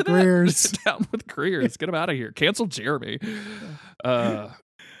Down into with that. Greers. Down with Greers. Get him out of here. Cancel Jeremy. Our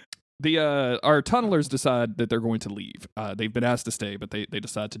tunnelers decide that they're going to leave. They've been asked to stay, but they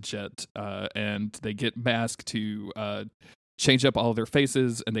decide to jet, and they get masked to change up all of their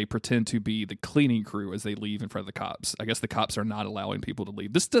faces, and they pretend to be the cleaning crew as they leave in front of the cops. I guess the cops are not allowing people to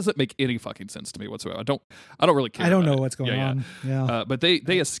leave. This doesn't make any fucking sense to me whatsoever. I don't really care. I don't know about it. what's going on. Yeah. But they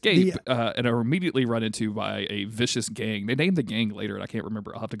escape and are immediately run into by a vicious gang. They name the gang later, and I can't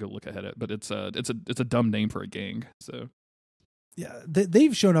remember. I'll have to go look ahead at it. But it's a dumb name for a gang. So Yeah,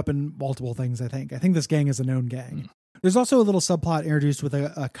 they've shown up in multiple things. I think this gang is a known gang. There's also a little subplot introduced with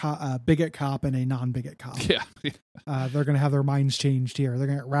a bigot cop and a non-bigot cop. yeah, They're going to have their minds changed here. They're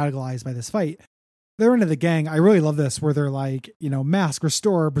going to get radicalized by this fight. They're into the gang. I really love this where they're like, you know, mask,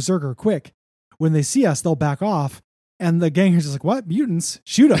 restore, berserker, quick. When they see us, they'll back off. And the gang is just like, what? Mutants?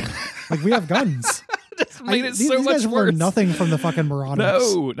 Shoot them. Like, we have guns. these These much guys have worse. learned nothing from the fucking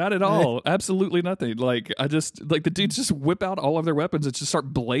Marauders. No, not at all. Absolutely nothing. Like the dudes just whip out all of their weapons and just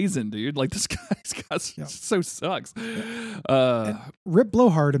start blazing, dude. Like this guy's so sucks. Rip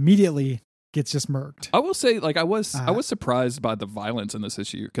Blowhard immediately gets just murked. I will say, like, I was surprised by the violence in this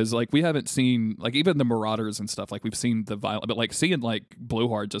issue because, like, we haven't seen, like, even the Marauders and stuff. Like, we've seen the violence, but like seeing like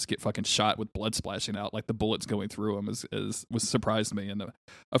Blowhard just get fucking shot with blood splashing out, like the bullets going through him, was surprised me. And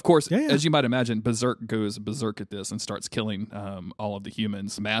of course, as you might imagine, Berserk goes berserk at this and starts killing all of the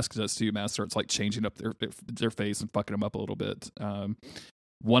humans. Mask does too. Mask starts like changing up their face and fucking them up a little bit.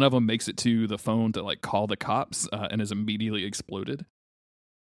 One of them makes it to the phone to like call the cops and is immediately exploded.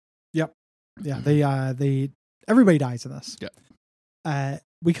 Yep. Yeah, they everybody dies in this. Yeah.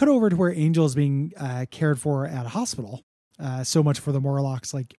 We cut over to where Angel is being cared for at a hospital. So much for the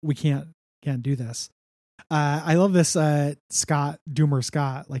Morlocks. Like, we can't do this. I love this Doomer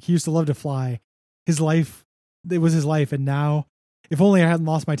Scott. Like, he used to love to fly. His life, it was his life, and now, if only I hadn't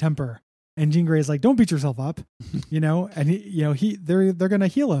lost my temper. And Jean Grey's like, don't beat yourself up, you know. And they're gonna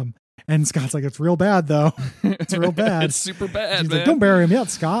heal him. And Scott's like, it's real bad though. It's real bad. It's super bad. She's Man. like, don't bury him yet,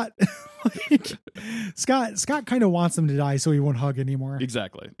 Scott. Like, Scott kind of wants him to die so he won't hug anymore.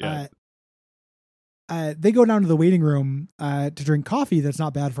 Exactly. Yeah. They go down to the waiting room to drink coffee that's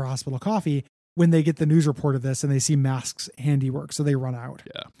not bad for hospital coffee when they get the news report of this and they see Mask's handiwork, so they run out.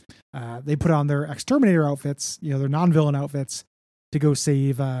 Yeah. They put on their exterminator outfits, you know, their non-villain outfits, to go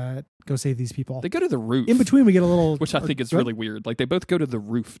save these people. They go to the roof. In between, we get a little, which I think is really weird. Like, they both go to the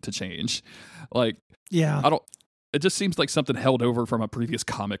roof to change. Like, yeah, it just seems like something held over from a previous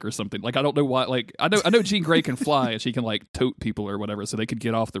comic or something. Like, I don't know why. Like, I know Jean Grey can fly and she can like tote people or whatever, so they could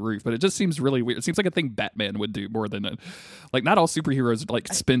get off the roof. But it just seems really weird. It seems like a thing Batman would do more than like, not all superheroes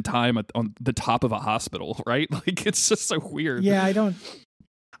like spend time on the top of a hospital, right? Like, it's just so weird. Yeah,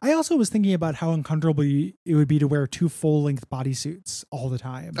 I also was thinking about how uncomfortable it would be to wear 2 full-length bodysuits all the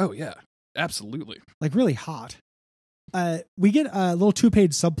time. Oh yeah, absolutely. Like, really hot. We get a little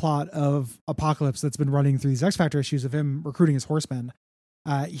 2-page subplot of Apocalypse that's been running through these X-Factor issues of him recruiting his horsemen.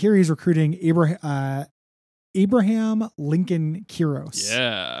 Here he's recruiting Abraham Lincoln Quiros.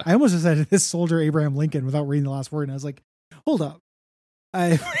 Yeah. I almost said this soldier Abraham Lincoln without reading the last word, and I was like, hold up.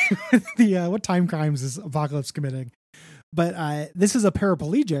 What time crimes is Apocalypse committing? But this is a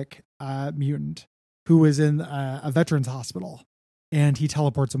paraplegic mutant who is in a veterans hospital, and he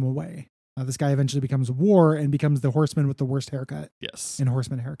teleports him away. This guy eventually becomes War and becomes the horseman with the worst haircut. Yes. In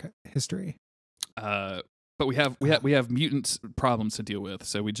horseman haircut history. But we have mutant problems to deal with.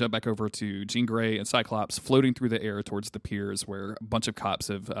 So we jump back over to Jean Grey and Cyclops floating through the air towards the piers where a bunch of cops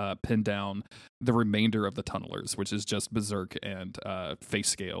have pinned down the remainder of the tunnelers, which is just Berserk and Face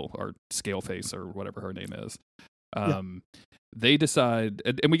Scale or Scale Face or whatever her name is. They decide,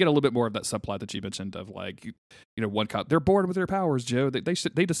 and we get a little bit more of that subplot that you mentioned of like, one cop, they're bored with their powers, Joe. They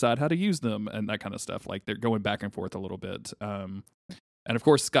decide how to use them and that kind of stuff. Like they're going back and forth a little bit. And of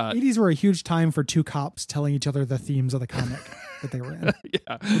course, Scott. 80s were a huge time for two cops telling each other the themes of the comic that they were in.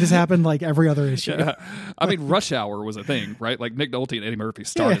 Yeah. It just happened like every other issue. Yeah. I mean, Rush Hour was a thing, right? Like Nick Nolte and Eddie Murphy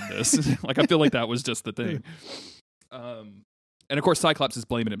started this. Like, I feel like that was just the thing. And of course, Cyclops is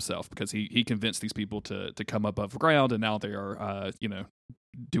blaming himself because he convinced these people to come above ground, and now they are,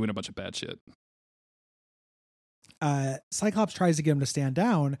 doing a bunch of bad shit. Cyclops tries to get him to stand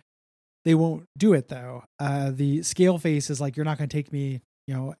down. They won't do it though. The Scale Face is like, "You're not going to take me,"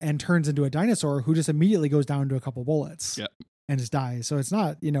 and turns into a dinosaur who just immediately goes down to a couple bullets and just dies. So it's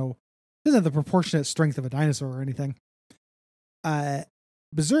not, doesn't have the proportionate strength of a dinosaur or anything.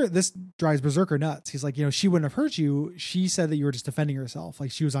 This drives Berserker nuts. He's like, she wouldn't have hurt you. She said that you were just defending yourself.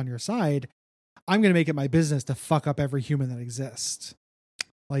 Like she was on your side. I'm going to make it my business to fuck up every human that exists.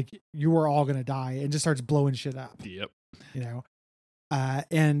 Like you were all going to die, and just starts blowing shit up. Yep.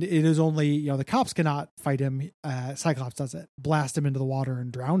 And it is only, the cops cannot fight him. Cyclops does it, blast him into the water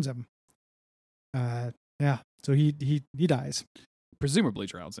and drowns him. So he dies. Presumably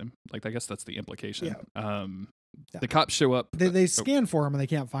drowns him. Like, I guess that's the implication. Yeah. The cops show up. They scan for him and they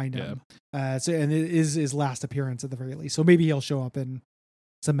can't find him. And it is his last appearance at the very least. So maybe he'll show up in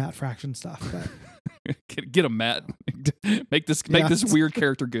some Matt Fraction stuff. But. Get him, Matt. make this weird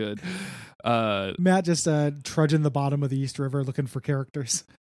character good. Matt just trudging the bottom of the East River looking for characters.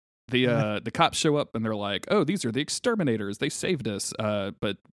 The cops show up and they're like, "Oh, these are the exterminators. They saved us."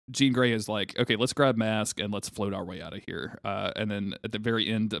 But Jean Grey is like, "Okay, let's grab Mask and let's float our way out of here." And then at the very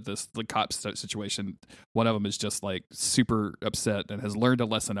end of the cops situation, one of them is just like super upset and has learned a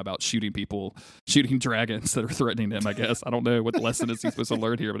lesson about shooting dragons that are threatening him. I guess I don't know what the lesson is he's supposed to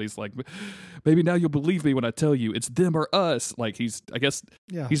learn here, but he's like, "Maybe now you'll believe me when I tell you it's them or us." Like he's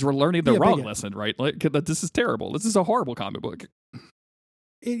learning the wrong lesson, right? Like this is terrible. This is a horrible comic book.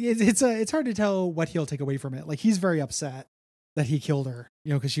 It's hard to tell what he'll take away from it. Like he's very upset that he killed her,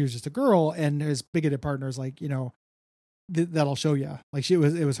 because she was just a girl, and his bigoted partner is like, that'll show you. Like it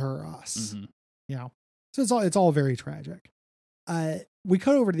was her or us, So it's all very tragic. We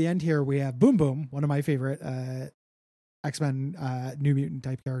cut over to the end here. We have Boom Boom, one of my favorite X-Men New Mutant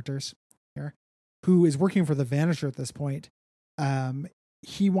type characters here, who is working for the Vanisher at this point.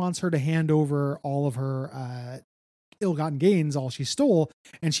 He wants her to hand over all of her ill-gotten gains, all she stole,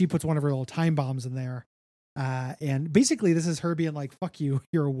 and she puts one of her little time bombs in there. And basically this is her being like, "Fuck you,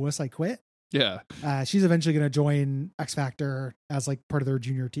 you're a wuss, I quit." Yeah. She's eventually going to join X Factor as like part of their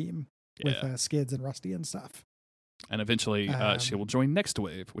junior team with Skids and Rusty and stuff. And eventually she will join Next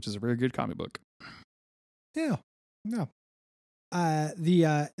Wave, which is a very good comic book. Yeah. No.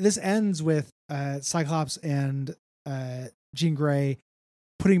 This ends with Cyclops and Jean Grey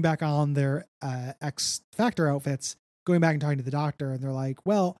putting back on their X Factor outfits, going back and talking to the doctor, and they're like,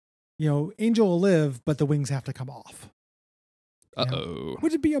 "Well, Angel will live, but the wings have to come off."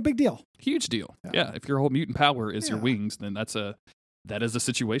 Which would be a big deal. Huge deal. Yeah. If your whole mutant power is your wings, then that is a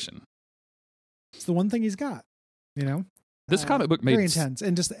situation. It's the one thing he's got, This comic book made very intense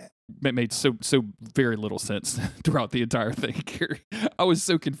and just made so very little sense throughout the entire thing. I was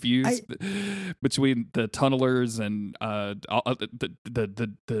so confused between the tunnelers and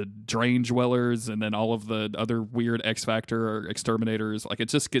the drain dwellers, and then all of the other weird X Factor or exterminators. Like it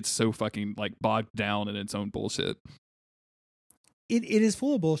just gets so fucking like bogged down in its own bullshit. It is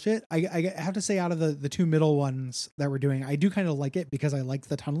full of bullshit. I have to say, out of the two middle ones that we're doing, I do kind of like it because I like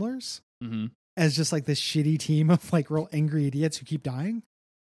the tunnelers as just like this shitty team of like real angry idiots who keep dying.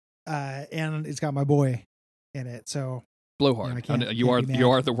 And it's got my boy in it. So Blowhard. You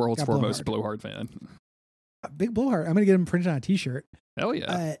are the world's foremost Blowhard fan. Big Blowhard. I'm going to get him printed on a t-shirt. Hell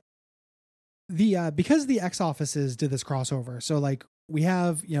yeah. Because the X offices did this crossover. So like we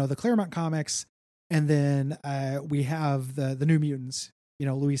have, the Claremont comics, and then we have the New Mutants,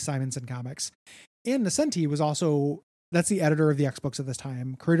 Louise Simonson comics. And Nocenti was also, that's the editor of the X books at this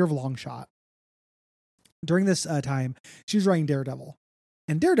time, creator of Longshot. During this time, she was writing Daredevil.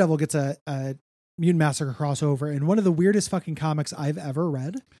 And Daredevil gets a Mutant Massacre crossover in one of the weirdest fucking comics I've ever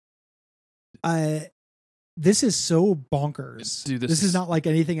read. This is so bonkers. Dude, this is not like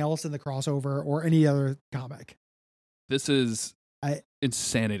anything else in the crossover or any other comic. This is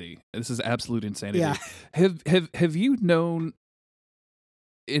insanity. This is absolute insanity. Yeah. Have you known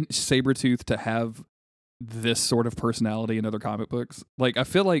in Sabretooth to have this sort of personality in other comic books. Like I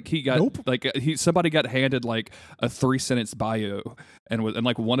feel like he got Nope. like somebody got handed like a 3-sentence bio and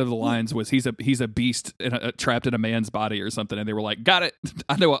like one of the lines was he's a beast trapped in a man's body or something, and they were like, got it.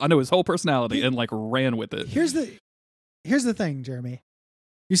 I know his whole personality, and like ran with it. Here's the thing, Jeremy.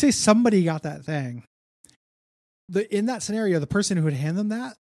 You say somebody got that thing. In that scenario, the person who would hand them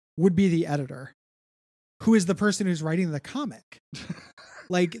that would be the editor, who is the person who's writing the comic.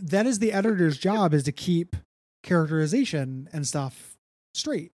 Like, that is the editor's job, is to keep characterization and stuff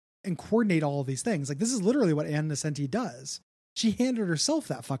straight and coordinate all of these things. Like, this is literally what Ann Nocenti does. She handed herself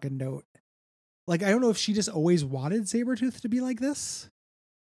that fucking note. Like, I don't know if she just always wanted Sabretooth to be like this.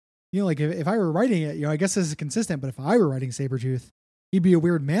 You know, like if I were writing it, you know, I guess this is consistent, but if I were writing Sabretooth, he'd be a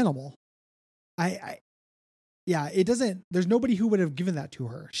weird manimal. Yeah, it doesn't, there's nobody who would have given that to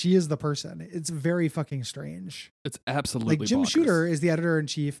her. She is the person. It's very fucking strange. It's absolutely like Jim bonkers. Shooter is the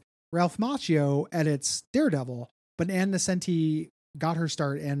editor-in-chief. Ralph Macchio edits Daredevil, but Ann Nocenti got her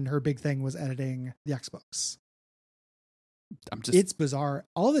start, and her big thing was editing the X-Books. It's bizarre.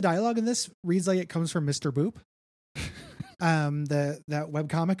 All the dialogue in this reads like it comes from Mr. Boop. That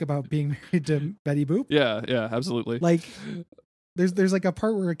webcomic about being married to Betty Boop. Yeah, absolutely. Like, there's like a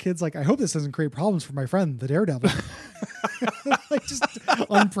part where a kid's like, I hope this doesn't create problems for my friend, the Daredevil. Like, just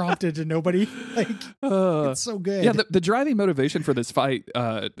unprompted to nobody. Like, it's so good. Yeah, the driving motivation for this fight,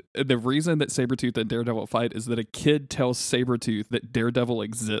 the reason that Sabretooth and Daredevil fight is that a kid tells Sabretooth that Daredevil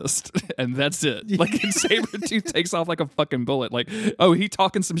exists, and that's it. Like, and Sabretooth takes off like a fucking bullet. Like, oh, he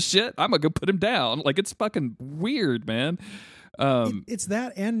talking some shit? I'm gonna go put him down. Like, it's fucking weird, man. It's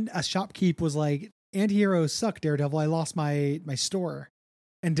that, and a shopkeep was like, anti-heroes suck, Daredevil. I lost my store.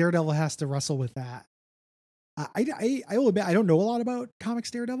 And Daredevil has to wrestle with that. I will admit, I don't know a lot about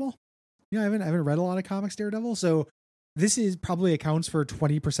comics Daredevil. You know, I haven't read a lot of comics Daredevil. So this is probably accounts for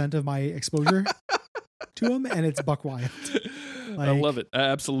 20% of my exposure to him. And it's buck wild. Like, I love it. I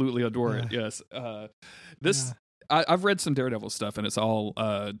absolutely adore it. Yes. I've read some Daredevil stuff, and it's all,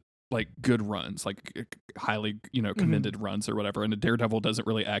 like good runs, like highly, commended runs or whatever. And the Daredevil doesn't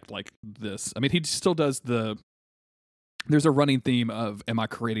really act like this. I mean, he still does there's a running theme of, am I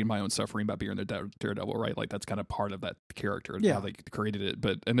creating my own suffering by being the Daredevil, right? Like that's kind of part of that character and how they created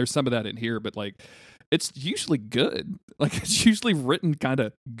it. And there's some of that in here, but like, it's usually good. Like it's usually written kind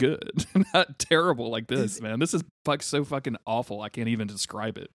of good, not terrible like this, man. This is so fucking awful. I can't even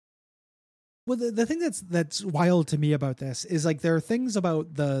describe it. Well, the thing that's wild to me about this is like there are things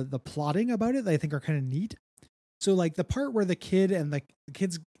about the plotting about it that I think are kind of neat. So like the part where the kid and the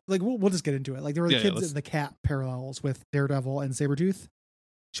kids, like we'll just get into it. Like there were the kids and the cat parallels with Daredevil and Sabretooth.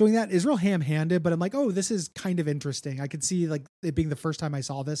 Showing that is real ham-handed, but I'm like, oh, this is kind of interesting. I could see like it being the first time I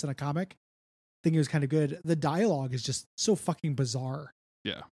saw this in a comic. I think it was kind of good. The dialogue is just so fucking bizarre.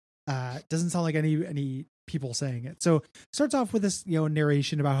 Yeah. Doesn't sound like any people saying it. So starts off with this,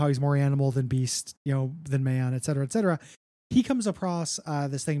 narration about how he's more animal than beast, than man, et cetera, et cetera. He comes across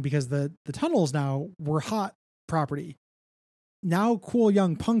this thing because the tunnels now were hot property. Now cool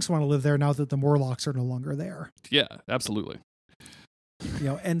young punks want to live there now that the Morlocks are no longer there. Yeah, absolutely.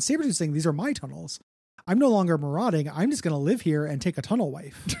 And Sabretooth's saying, these are my tunnels. I'm no longer marauding. I'm just going to live here and take a tunnel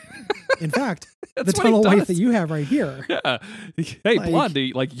wife. In fact, the tunnel wife that you have right here. Yeah. Hey,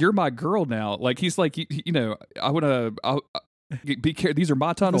 Blondie, like you're my girl now. Like he's like, I want to be careful. These are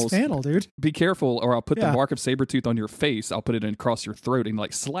my tunnels. This panel, dude. Be careful, or I'll put the mark of Sabretooth on your face. I'll put it across your throat, and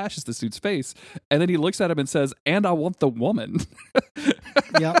like slashes the dude's face. And then he looks at him and says, "And I want the woman."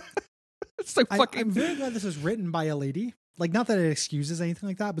 Yep. It's so fucking. I'm very glad this was written by a lady. Like, not that it excuses anything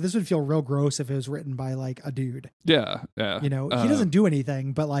like that, but this would feel real gross if it was written by like a dude. Yeah. He doesn't do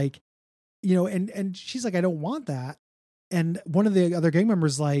anything, but like, and she's like, I don't want that. And one of the other gang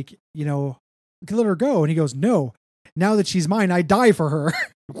members like, we can let her go. And he goes, no, now that she's mine, I die for her.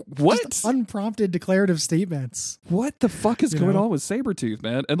 What? Just unprompted declarative statements. What the fuck is going on with Sabretooth,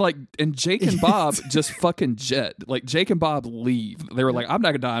 man? And Jake and Bob just fucking jet. Like Jake and Bob leave. They were like, I'm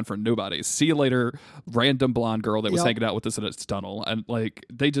not gonna die for nobody. See you later, random blonde girl that was hanging out with us in its tunnel. And like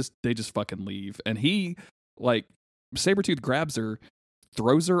they just fucking leave. And he like Sabretooth grabs her,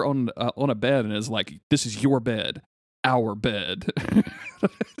 throws her on a bed, and is like, this is your bed. Our bed.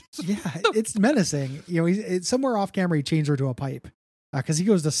 Yeah, it's menacing. It's somewhere off camera he changed her to a pipe because he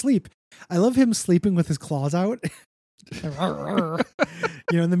goes to sleep. I love him sleeping with his claws out.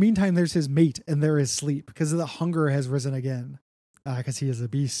 In the meantime, there's his mate, and there is sleep because the hunger has risen again because he is a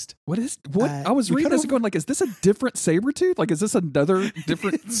beast. What? I was reading this and going like, is this a different Sabretooth? Like, is this another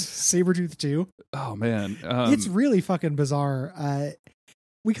different Sabretooth 2? Oh man, it's really fucking bizarre.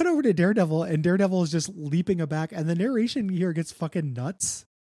 We cut over to Daredevil, and Daredevil is just leaping aback, and the narration here gets fucking nuts.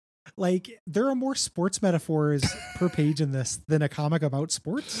 Like, there are more sports metaphors per page in this than a comic about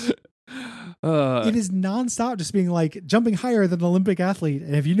sports. It is nonstop just being like jumping higher than an Olympic athlete.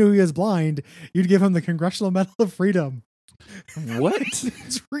 And if you knew he was blind, you'd give him the Congressional Medal of Freedom. What?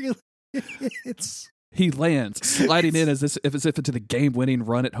 It's really, it's, He lands, sliding in as if into the game-winning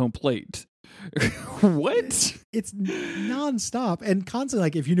run at home plate. What? it's nonstop and constantly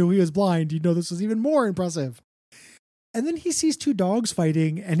like, if you knew he was blind, you'd know this was even more impressive. And then he sees two dogs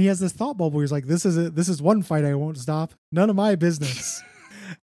fighting and he has this thought bubble. He's like, this is one fight I won't stop. None of my business.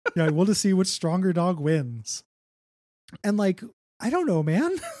 Yeah, we'll just see which stronger dog wins. And like, I don't know,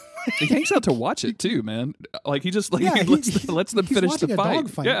 man. He hangs out to watch it too, man. Like he just like Yeah, he lets them he's finish watching the a fight. dog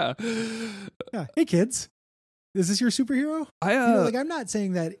fight. Yeah. Yeah. Hey kids, is this your superhero? Like, I'm not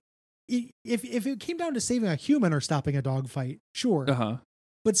saying that if it came down to saving a human or stopping a dog fight, sure. Uh-huh.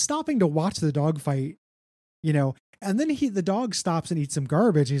 But stopping to watch the dog fight, and then the dog stops and eats some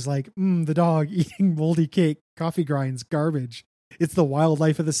garbage. He's like, the dog eating moldy cake, coffee grinds, garbage. It's the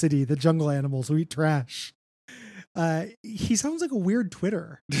wildlife of the city, the jungle animals who eat trash. He sounds like a weird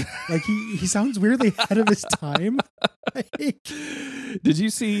Twitter. Like he sounds weirdly ahead of his time. Did you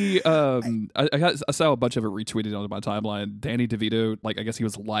see? I saw a bunch of it retweeted on my timeline. Danny DeVito, like I guess he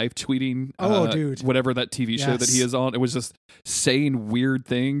was live tweeting. Dude, whatever that TV show that he is on. It was just saying weird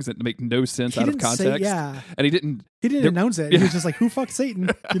things that make no sense out of context. And he didn't. He didn't announce it. Yeah. He was just like, "Who fucked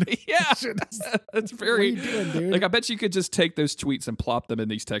Satan?" Yeah, that's very. What are you doing, dude? Like I bet you could just take those tweets and plop them in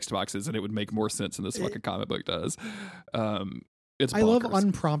these text boxes, and it would make more sense than this fucking comic book does. It's. I love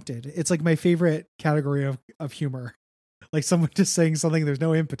unprompted. It's like my favorite category of humor. Like someone just saying something. There's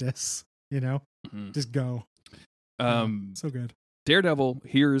no impetus. Just go. So good. Daredevil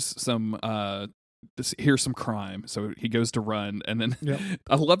hears some crime, so he goes to run, and then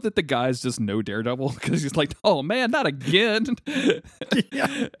I love that the guys just know Daredevil because he's like, "Oh man, not again!"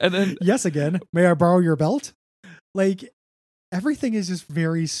 Yeah. And then yes, again. May I borrow your belt? Like everything is just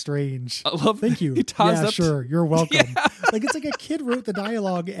very strange. I love. Thank you. He ties yeah, up. Sure, you're welcome. Yeah. Like it's like a kid wrote the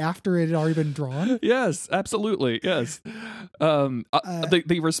dialogue after it had already been drawn. Yes, absolutely. Yes.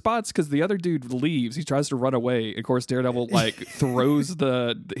 The response, because the other dude leaves, he tries to run away. Of course, Daredevil throws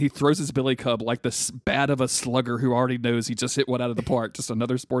his billy club like the bat of a slugger who already knows he just hit one out of the park. Just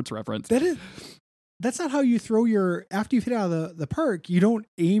another sports reference. That's not how you throw after you've hit out of the park. You don't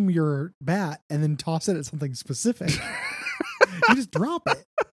aim your bat and then toss it at something specific. You just drop it.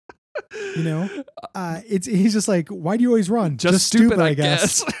 He's just like, why do you always run? Just stupid, I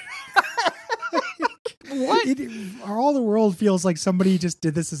guess. What? All the world feels like somebody just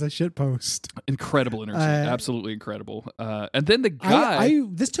did this as a shit post. Incredible energy. Absolutely incredible. And then the guy.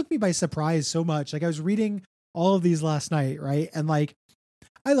 This took me by surprise so much. Like I was reading all of these last night, right? And like,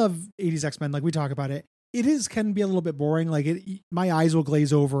 I love 80s X-Men. Like we talk about it. Can be a little bit boring. Like my eyes will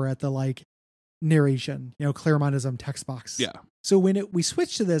glaze over at the like narration, Claremontism text box. Yeah. So when we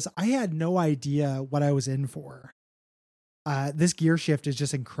switched to this, I had no idea what I was in for. This gear shift is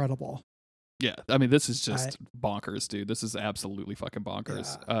just incredible. Yeah, I mean, this is just bonkers, dude. This is absolutely fucking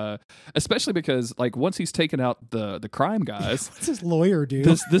bonkers. Yeah. Especially because, like, once he's taken out the crime guys, what's this lawyer dude?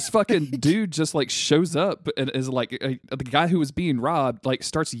 This fucking dude just like shows up and is like the guy who was being robbed, like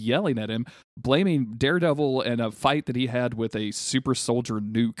starts yelling at him, blaming Daredevil and a fight that he had with a super soldier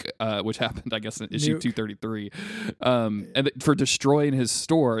Nuke, which happened, I guess, in issue 233, and for destroying his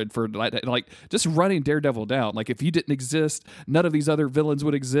store and for like just running Daredevil down. Like, if you didn't exist, none of these other villains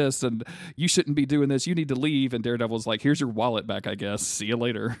would exist, and you shouldn't be doing this. You need to leave. And Daredevil's like, here's your wallet back, I guess. See you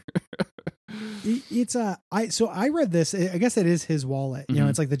later. So I read this. I guess it is his wallet. Mm-hmm.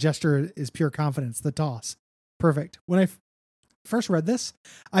 It's like the gesture is pure confidence. The toss. Perfect. When I first read this,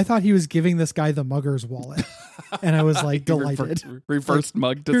 I thought he was giving this guy the mugger's wallet. And I was like delighted. Reverse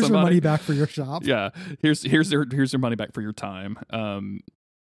mug to here's somebody. Your money back for your shop. Yeah. Here's your money back for your time.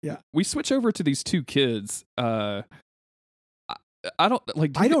 Yeah. We switch over to these two kids. I don't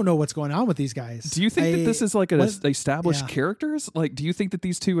like. I don't know what's going on with these guys. Do you think that this is like established characters? Like, do you think that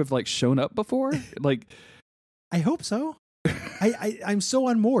these two have like shown up before? Like, I hope so. I'm so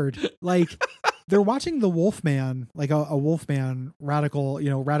unmoored. Like, they're watching the Wolfman, like a Wolfman radical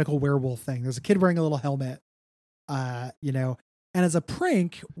werewolf thing. There's a kid wearing a little helmet, and as a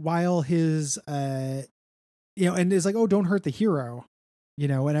prank, while his, and it's like, oh, don't hurt the hero,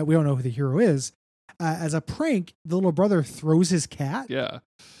 and we don't know who the hero is. As a prank, the little brother throws his cat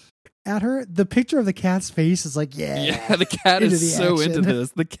at her. The picture of the cat's face is like, the cat is so into this.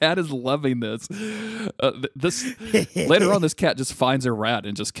 The cat is loving this. Later on, this cat just finds a rat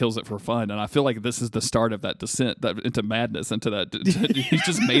and just kills it for fun. And I feel like this is the start of that descent into madness, into that. He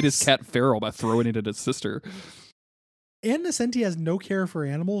just made his cat feral by throwing it at his sister. Ann Nesenti has no care for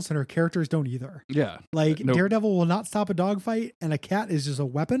animals, and her characters don't either. Yeah. Like Nope. Daredevil will not stop a dogfight, and a cat is just a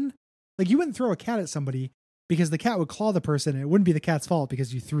weapon. Like you wouldn't throw a cat at somebody because the cat would claw the person, and it wouldn't be the cat's fault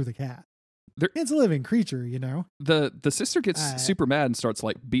because you threw the cat. It's a living creature, you know. The sister gets super mad and starts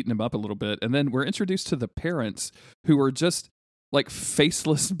like beating him up a little bit, and then we're introduced to the parents who are just like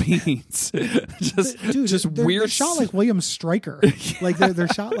faceless beings, just they're weird. shot like William Stryker. Like they're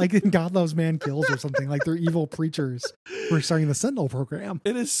shot like in God Loves Man Kills or something. Like they're evil preachers who are starting the Sentinel program.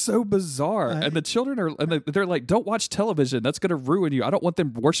 It is so bizarre, and the children are, and they're like, "Don't watch television. That's going to ruin you. I don't want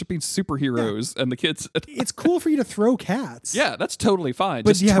them worshiping superheroes." Yeah. And the kids, it's cool for you to throw cats. Yeah, that's totally fine.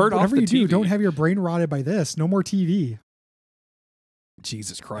 But just turn off whatever the you do, TV. don't have your brain rotted by this. No more TV.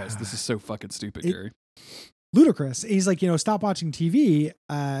 Jesus Christ, this is so fucking stupid, Gary. Ludicrous. He's like, stop watching TV.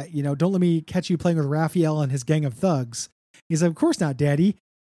 Don't let me catch you playing with Raphael and his gang of thugs. He's like, of course not, Daddy.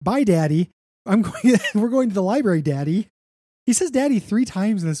 Bye, Daddy. We're going to the library, Daddy. He says Daddy 3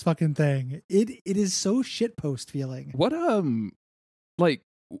 times in this fucking thing. It is so shitpost feeling. What like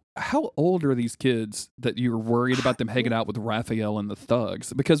how old are these kids that you're worried about them hanging out with Raphael and the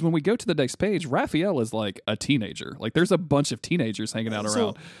thugs? Because when we go to the next page, Raphael is like a teenager. Like there's a bunch of teenagers hanging out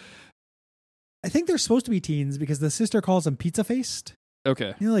around. I think they're supposed to be teens because the sister calls him pizza faced.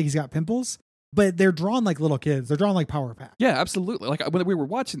 Okay. Like he's got pimples, but they're drawn like little kids. They're drawn like Power Pack. Yeah, absolutely. Like when we were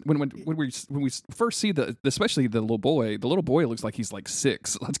watching, when we first see especially the little boy looks like he's like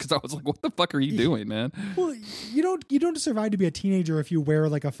 6. That's because I was like, what the fuck are you doing, man? Well, you don't survive to be a teenager if you wear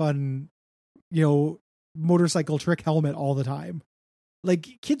like a fun, motorcycle trick helmet all the time.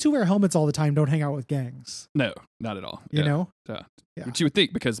 Like kids who wear helmets all the time don't hang out with gangs. No, not at all. You know? Yeah. Which you would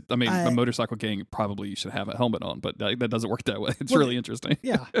think, because I mean, a motorcycle gang probably should have a helmet on, but that doesn't work that way. It's really interesting.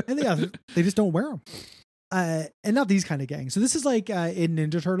 Yeah. And they just don't wear them. And not these kind of gangs. So this is like in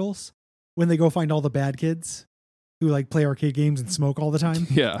Ninja Turtles when they go find all the bad kids who like play arcade games and smoke all the time.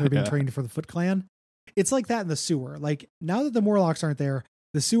 Yeah. They're being trained for the Foot Clan. It's like that in the sewer. Like now that the Morlocks aren't there,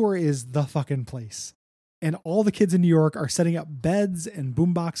 the sewer is the fucking place. And all the kids in New York are setting up beds and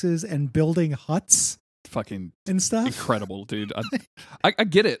boomboxes and building huts. Fucking and stuff. Incredible, dude. I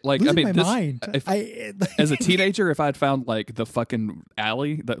get it. Like, Losing I mean, my mind. As a teenager, if I'd found like the fucking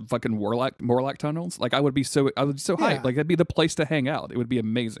alley, the fucking Morlock tunnels, like I would be so hyped. Like that'd be the place to hang out. It would be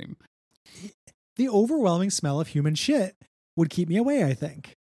amazing. The overwhelming smell of human shit would keep me away, I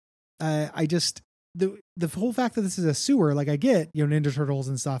think. The whole fact that this is a sewer, like I get, Ninja Turtles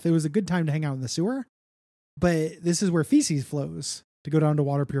and stuff. It was a good time to hang out in the sewer. But this is where feces flows to go down to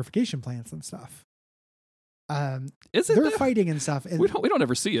water purification plants and stuff. Is it? They're fighting and stuff. And we don't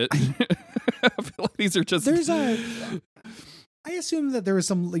ever see it. I feel like these are just. I assume that there was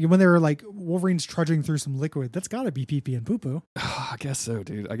some when they were like Wolverine's trudging through some liquid. That's got to be pee and poo poo. I guess so,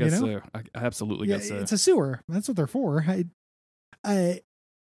 dude. I guess so. I absolutely guess so. It's a sewer. That's what they're for.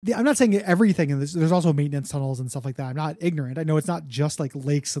 I'm not saying everything in this. There's also maintenance tunnels and stuff like that. I'm not ignorant. I know it's not just like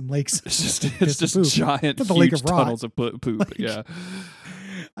lakes and lakes. It's just giant, huge tunnels of poop. Like, yeah,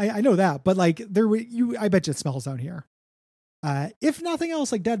 I know that, but like I bet you it smells down here. If nothing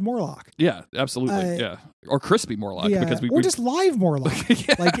else, like dead Morlock. Yeah, absolutely. Yeah, or crispy Morlock because or just live Morlock.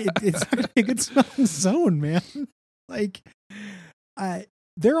 Yeah. Like it's not gonna be a good smelling zone, man. Like,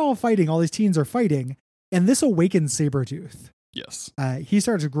 they're all fighting. All these teens are fighting, and this awakens Sabretooth. Yes. He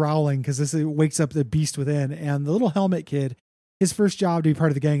starts growling because this wakes up the beast within. And the little helmet kid, his first job to be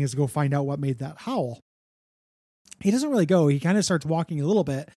part of the gang is to go find out what made that howl. He doesn't really go. He kind of starts walking a little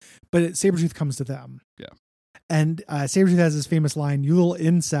bit, but Sabretooth comes to them. Yeah. And Sabretooth has his famous line, "You little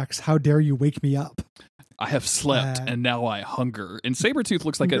insects, how dare you wake me up? I have slept and now I hunger." And Sabretooth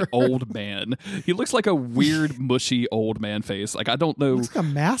looks like an old man. He looks like a weird, mushy old man face. Like, I don't know. He looks like a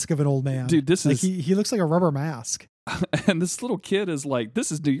mask of an old man. Dude, this is... He looks like a rubber mask. And this little kid is like,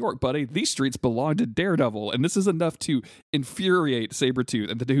 "This is New York, buddy. These streets belong to Daredevil." And this is enough to infuriate Sabretooth.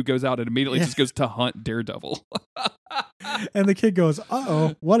 And the dude goes out and immediately just goes to hunt Daredevil. And the kid goes,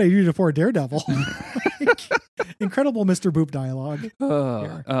 "Uh-oh, what I do before Daredevil?" Incredible Mr. Boop dialogue.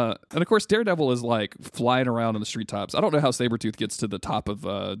 And of course, Daredevil is like flying around on the street tops. I don't know how Sabretooth gets to the top of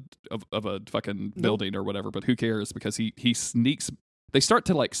a fucking building or whatever, but who cares? Because he sneaks. They start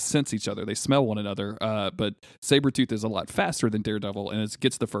to like sense each other. They smell one another. But Sabretooth is a lot faster than Daredevil, and it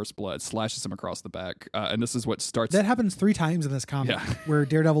gets the first blood, slashes him across the back. And this is what starts. That happens 3 times in this comic, where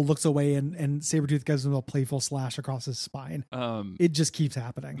Daredevil looks away and Sabretooth gives him a playful slash across his spine. It just keeps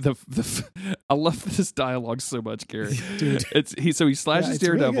happening. I love this dialogue so much, Gary. Dude. He slashes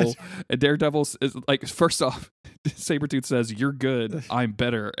Daredevil, really, and Daredevil is like, first off, Sabretooth says, "You're good, I'm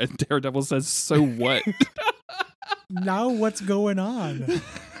better," and Daredevil says, "So what?" Now what's going on?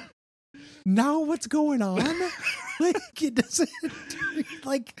 Like it doesn't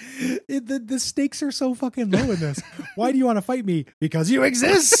like the stakes are so fucking low in this. Why do you want to fight me? Because you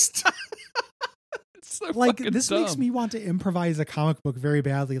exist. It's so Like fucking this dumb. makes me want to improvise a comic book very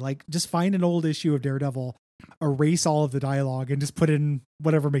badly. Like just find an old issue of Daredevil, erase all of the dialogue, and just put in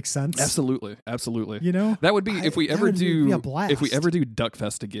whatever makes sense. Absolutely. You know, That would be if we that ever would be do a blast. if we ever do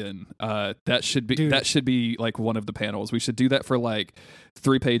Duckfest again. That should be like one of the panels. We should do that for like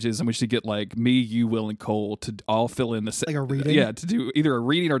 3 pages, and we should get like me, you, Will, and Cole to all fill in the same. Like a reading? Yeah, to do either a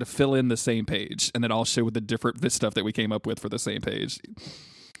reading or to fill in the same page, and then I'll show the different stuff that we came up with for the same page.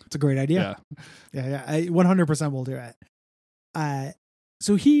 it's a great idea. Yeah. I 100% will do it.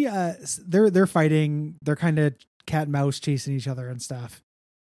 So they're fighting. They're kind of cat and mouse chasing each other and stuff.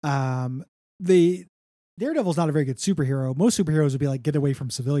 The Daredevil's not a very good superhero. Most superheroes would be like, get away from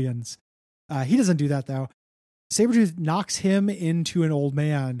civilians. He doesn't do that though. Sabretooth knocks him into an old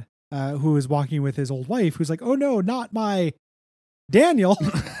man who is walking with his old wife, who's like, oh no, not my Daniel.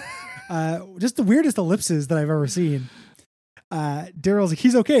 Just the weirdest ellipses that I've ever seen. Daryl's like,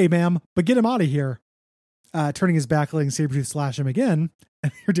 he's okay, ma'am, but get him out of here. Turning his back, letting Sabretooth slash him again.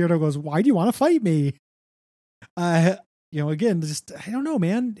 And here Daredevil goes, why do you want to fight me? Again, just, I don't know,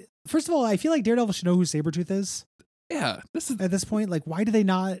 man. First of all, I feel like Daredevil should know who Sabretooth is. Yeah, this is At this point, like, why do they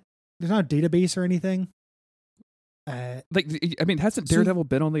not, there's not a database or anything. like, I mean, hasn't Daredevil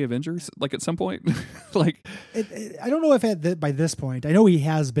been on the Avengers like at some point? Like, I don't know if by this point, I know he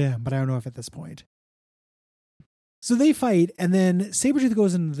has been, but I don't know if at this point. So they fight, and then Sabretooth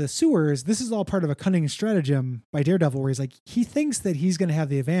goes into the sewers. This is all part of a cunning stratagem by Daredevil, where he's like, he thinks that he's going to have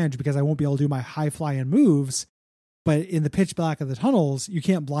the advantage because I won't be able to do my high flying moves. But in the pitch black of the tunnels, you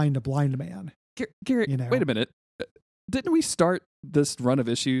can't blind a blind man. Garrett, You know. wait a minute. Didn't we start this run of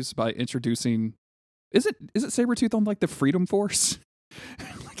issues by introducing? Is it Sabretooth on like the Freedom Force?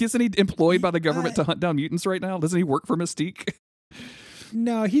 Like, isn't he employed by the government to hunt down mutants right now? Doesn't he work for Mystique?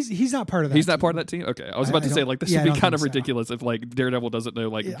 No, he's not part of that. He's not team. part of that team. Okay, I was about to say like this yeah, should I be don't kind of think so. ridiculous if like Daredevil doesn't know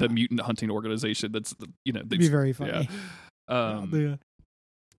like Yeah. the mutant hunting organization. That's It'd be very funny. Yeah.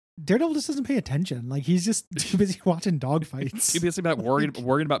 Daredevil just doesn't pay attention. Like he's just too busy watching dogfights. Too busy about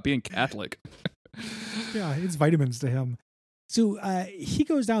worrying about being Catholic. Yeah, it's vitamins to him. So he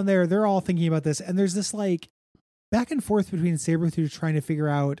goes down there. They're all thinking about this, and there's this like back and forth between Sabretooth trying to figure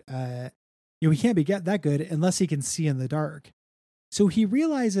out, he can't be that good unless he can see in the dark. So he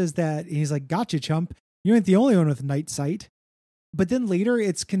realizes that he's like, "Gotcha, chump. You ain't the only one with night sight." But then later,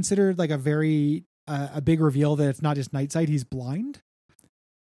 it's considered like a very a big reveal that it's not just night sight; he's blind.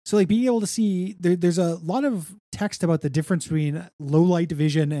 So like being able to see, there's a lot of text about the difference between low light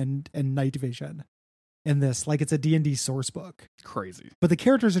vision and night vision in this. Like it's a D&D source book, Crazy. but the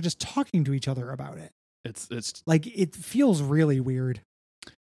characters are just talking to each other about it. It's Like it feels really weird.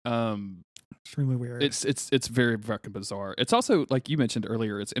 um Extremely weird. it's very fucking bizarre. It's also like you mentioned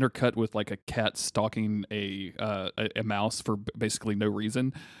earlier. It's intercut with like a cat stalking a mouse for basically no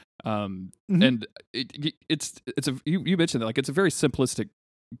reason. Mhm. And it's you mentioned that like it's a very simplistic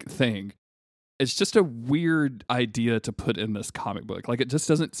thing. It's just a weird idea to put in this comic book. Like it just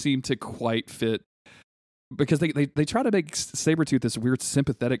doesn't seem to quite fit because they try to make Sabretooth this weird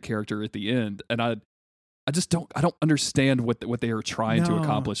sympathetic character at the end, and I don't understand what they are trying to No.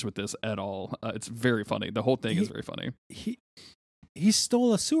 accomplish with this at all. It's very funny. The whole thing is very funny. He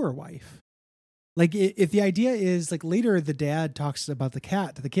stole a sewer wife. Like if the idea is like later the dad talks about the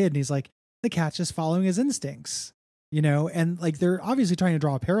cat to the kid and he's like, the cat's just following his instincts, and like they're obviously trying to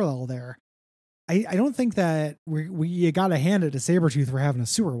draw a parallel there. I don't think that you got to hand it to Sabretooth for having a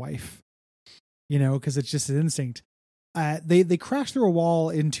sewer wife, because it's just an instinct. They crash through a wall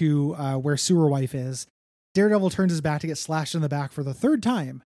into where sewer wife is. Daredevil turns his back to get slashed in the back for the third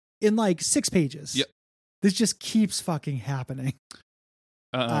time in like 6 pages. Yep. This just keeps fucking happening.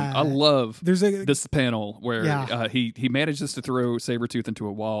 I love There's this panel where Yeah. he manages to throw Sabretooth into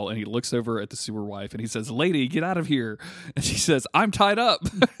a wall, and he looks over at the sewer wife and he says, "Lady, get out of here." And she says, "I'm tied up."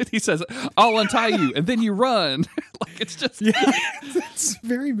 And he says, "I'll untie you," and then you run. Like it's just Yeah, it's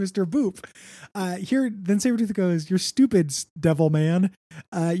very Mr. Boop. Here, then Sabretooth goes, "You're stupid, devil man.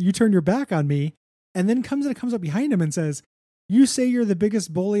 You turn your back on me." And then comes up behind him and says, "You say you're the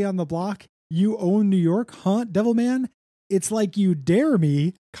biggest bully on the block? You own New York, huh, devil man? It's like you dare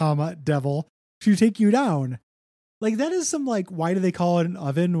me, devil, to take you down." Like that is some like, why do they call it an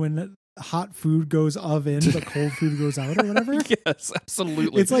oven when hot food goes in, but cold food goes out or whatever? Yes,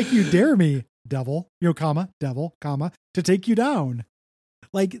 absolutely. It's like you dare me, devil, devil, to take you down.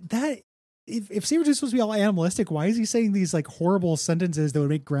 Like that. If Sabretooth is supposed to be all animalistic, why is he saying these like horrible sentences that would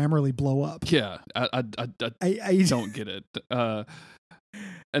make Grammarly blow up? Yeah, I I don't get it.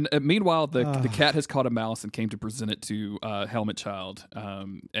 And meanwhile, the cat has caught a mouse and came to present it to Helmet Child.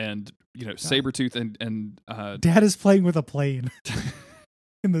 And Sabretooth and Dad is playing with a plane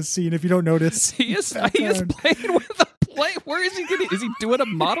in the scene. If you don't notice, he is playing with a plane. Where is he getting? Is he doing a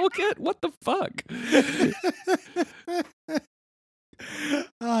model kit? What the fuck?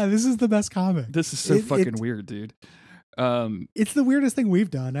 This is the best comic. This is so fucking weird, dude. It's the weirdest thing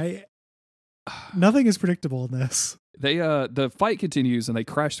we've done. Nothing is predictable in this. They the fight continues and they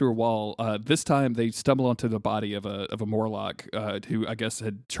crash through a wall. This time they stumble onto the body of a Morlock who I guess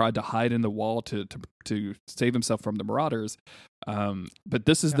had tried to hide in the wall to save himself from the Marauders. But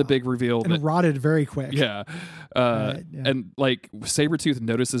this is the big reveal and rotted very quick. Yeah. And like Sabretooth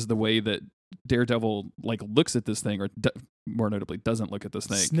notices the way that Daredevil like looks at this thing, or more notably doesn't look at this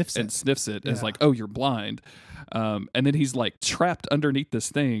thing, sniffs it and is like, oh, you're blind. And then he's like trapped underneath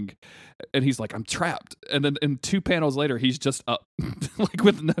this thing and he's like, I'm trapped. And then in 2 panels later he's just up like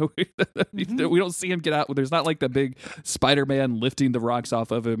with no we don't see him get out. There's not like the big Spider-Man lifting the rocks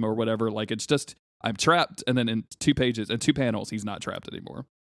off of him or whatever. Like it's just I'm trapped, and then in 2 panels he's not trapped anymore.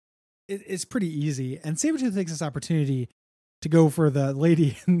 It's pretty easy. And Sabretooth takes this opportunity to go for the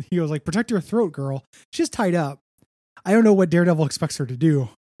lady, and he goes like, protect your throat, girl. She's tied up. I don't know what Daredevil expects her to do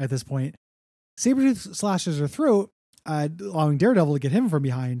at this point. Sabretooth slashes her throat, allowing Daredevil to get him from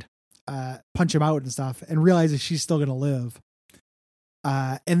behind, punch him out and stuff, and realizes she's still going to live.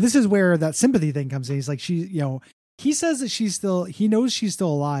 And this is where that sympathy thing comes in. He's like, he says that he knows she's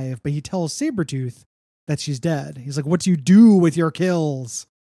still alive, but he tells Sabretooth that she's dead. He's like, what do you do with your kills?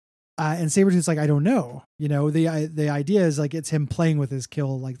 And Sabretooth's like, I don't know. The idea is like, it's him playing with his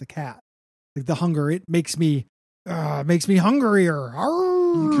kill like the cat. Like the hunger, it makes me hungrier.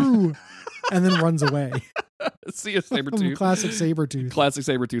 And then runs away. See a Sabretooth. Classic Sabretooth. Classic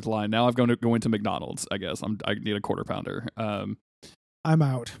Sabretooth line. Now I'm going to go into McDonald's, I guess. I need a quarter pounder. I'm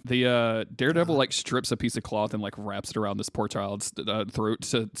out. The Daredevil like strips a piece of cloth and like wraps it around this poor child's throat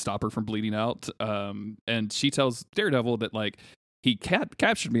to stop her from bleeding out. And she tells Daredevil that like, he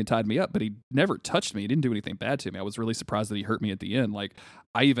captured me and tied me up, but he never touched me. He didn't do anything bad to me. I was really surprised that he hurt me at the end. Like,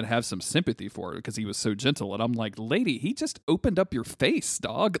 I even have some sympathy for it because he was so gentle. And I'm like, lady, he just opened up your face,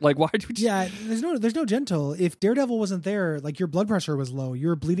 dog. Like, why did you? Yeah, there's no gentle. If Daredevil wasn't there, like your blood pressure was low, you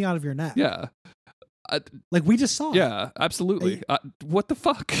were bleeding out of your neck. Yeah. Like we just saw. Yeah, absolutely. What the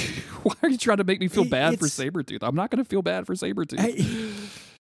fuck? Why are you trying to make me feel bad for Sabretooth? I'm not going to feel bad for Sabretooth.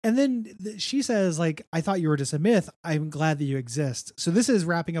 And then she says, like, I thought you were just a myth. I'm glad that you exist. So this is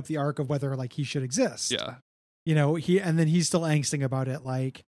wrapping up the arc of whether like he should exist. Yeah. And then he's still angsting about it.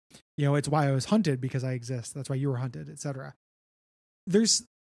 Like, it's why I was hunted because I exist. That's why you were hunted, etc. There's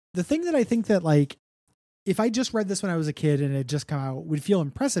the thing that I think that like, if I just read this when I was a kid and it just come out would feel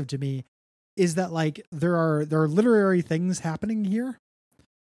impressive to me is that like, there are literary things happening here.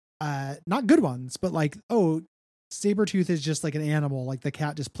 Not good ones, but like, oh, Sabretooth is just like an animal, like the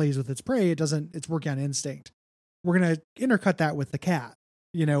cat just plays with its prey. It's working on instinct. We're going to intercut that with the cat,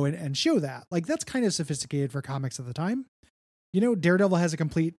 and show that. Like, that's kind of sophisticated for comics at the time. Daredevil has a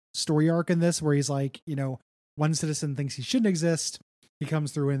complete story arc in this where he's like, one citizen thinks he shouldn't exist. He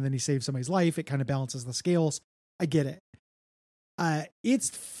comes through and then he saves somebody's life. It kind of balances the scales. I get it. It's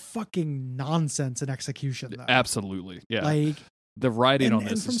fucking nonsense in execution, though. Absolutely. Yeah. Like, the writing on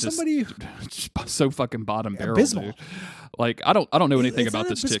this is just so fucking bottom barrel, dude. Like I don't know anything about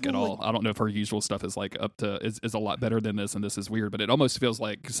this chick at all. I don't know if her usual stuff is like is a lot better than this, and this is weird. But it almost feels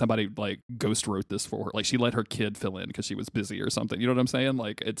like somebody like ghost wrote this for her. Like she let her kid fill in because she was busy or something. You know what I'm saying?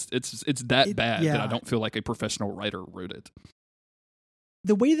 Like it's that bad that I don't feel like a professional writer wrote it.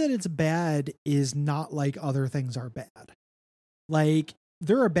 The way that it's bad is not like other things are bad. Like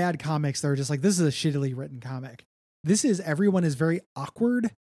there are bad comics that are just like, this is a shittily written comic. This is, everyone is very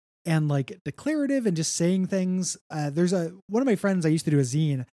awkward and like declarative and just saying things. There's one of my friends, I used to do a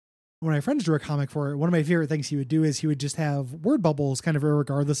zine. When my friends drew a comic for it, one of my favorite things he would do is he would just have word bubbles kind of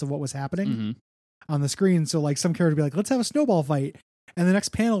regardless of what was happening on the screen. So like some character would be like, let's have a snowball fight. And the next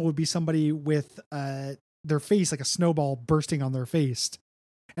panel would be somebody with their face, like a snowball bursting on their face.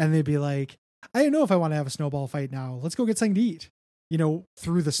 And they'd be like, I don't know if I want to have a snowball fight now. Let's go get something to eat,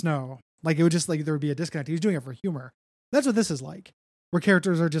 through the snow. Like it would just like, there would be a disconnect. He was doing it for humor. That's what this is like, where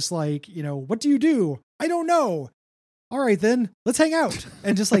characters are just like, what do you do? I don't know. All right, then let's hang out,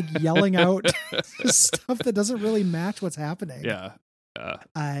 and just like yelling out stuff that doesn't really match what's happening. Yeah.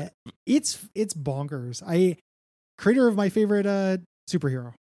 It's bonkers. Creator of my favorite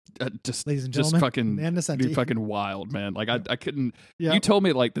superhero, Just, ladies and just gentlemen, fucking, Ann Nesenti. fucking wild, man. Like I couldn't. Yeah. You told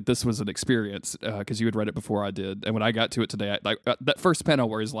me like that this was an experience because you had read it before I did, and when I got to it today, that first panel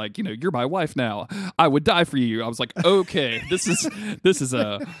where he's like, you're my wife now. I would die for you. I was like, okay, this is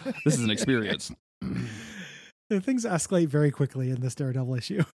an experience. Things escalate very quickly in this Daredevil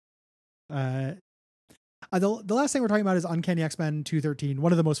issue. The last thing we're talking about is Uncanny X-Men 213,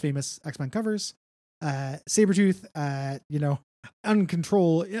 one of the most famous X-Men covers. Sabretooth, not in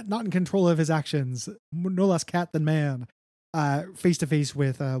control of his actions, no less cat than man, face to face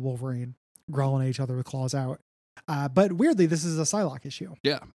with Wolverine, growling at each other with claws out. But weirdly, this is a Psylocke issue.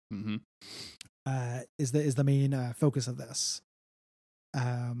 Yeah. Mm-hmm. Is the main focus of this.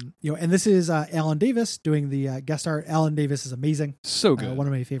 And this is Alan Davis doing the guest art. Alan Davis is amazing. So good. One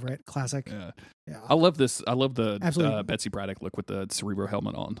of my favorite classic. Yeah. I love this. I love the Absolutely. Betsy Braddock look with the Cerebro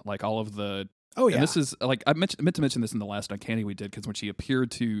helmet on. Like all of the. Oh yeah. And this is like I meant to mention this in the last Uncanny we did because when she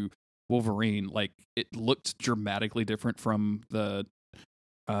appeared to Wolverine, like it looked dramatically different from the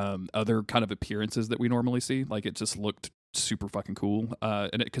other kind of appearances that we normally see. Like it just looked super fucking cool,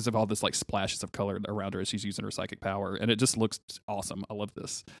 and because of all this like splashes of color around her as she's using her psychic power, and it just looks awesome. I love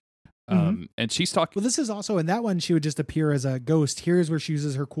this. And she's talking. Well, this is also in that one she would just appear as a ghost. Here's where she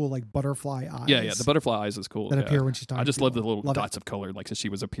uses her cool like butterfly eyes. Yeah, the butterfly eyes is cool. That appear when she's talking. I just to love the people. little dots of color, like as she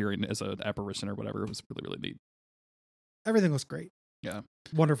was appearing as an apparition or whatever. It was really, really neat. Everything looks great. Yeah,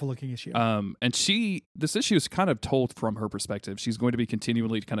 wonderful looking issue. And this issue is kind of told from her perspective. She's going to be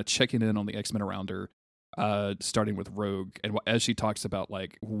continually kind of checking in on the X-Men around her. Starting with Rogue, and as she talks about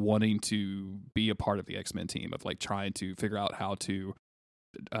like wanting to be a part of the X-Men team, of like trying to figure out how to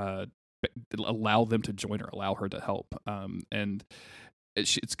allow them to join her, allow her to help, and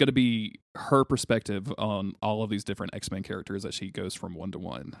it's going to be her perspective on all of these different X-Men characters as she goes from one to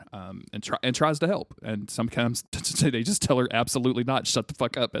one, and tries to help, and sometimes they just tell her absolutely not, shut the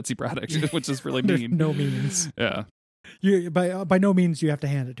fuck up, Betsy Braddock, which is really mean. No means. Yeah, you by no means you have to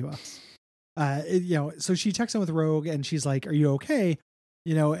hand it to us. So she checks in with Rogue and she's like, are you okay?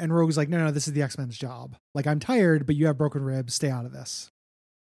 And Rogue's like, no, this is the X-Men's job. Like, I'm tired, but you have broken ribs. Stay out of this.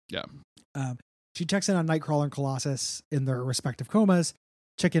 Yeah. She checks in on Nightcrawler and Colossus in their respective comas,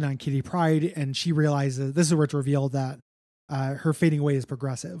 check in on Kitty Pryde, and she realizes this is where it's revealed that her fading away is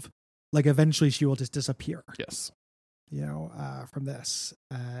progressive. Like, eventually she will just disappear. Yes. From this.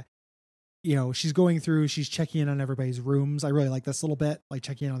 She's going through, she's checking in on everybody's rooms. I really like this little bit, like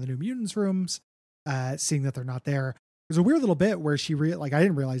checking in on the New Mutants rooms, seeing that they're not there. There's a weird little bit where she I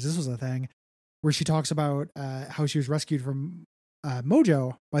didn't realize this was a thing, where she talks about how she was rescued from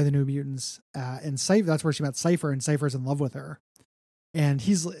Mojo by the New Mutants, and Cypher, that's where she met Cypher, and Cypher's in love with her. And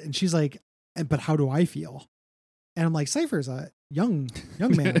she's like, but how do I feel? And I'm like, Cypher's a young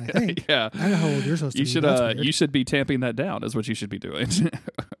man, I think. Yeah. I don't know how old you're supposed to be. You should be tamping that down is what you should be doing.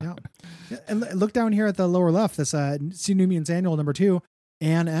 Yeah. And look down here at the lower left, this New Mutants Annual #2,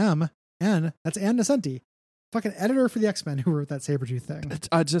 Ann M. N. That's Ann Nesenti, fucking editor for the X-Men who wrote that Sabretooth thing.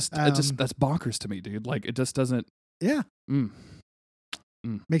 That's bonkers to me, dude. Like, it just doesn't. Yeah.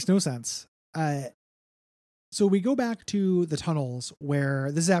 Makes no sense. So we go back to the tunnels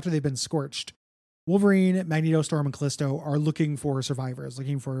where this is after they've been scorched. Wolverine, Magneto, Storm, and Callisto are looking for survivors,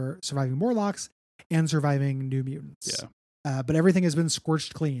 looking for surviving Morlocks and surviving New Mutants. Yeah. But everything has been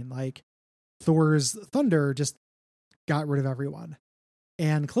scorched clean. Like, Thor's thunder just got rid of everyone.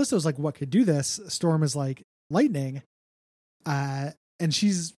 And Callisto's like, what could do this? Storm is like, lightning. And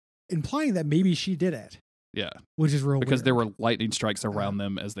she's implying that maybe she did it. Yeah, which is real because weird. there were lightning strikes around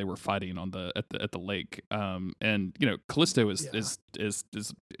them as they were fighting on at the lake. And Callisto is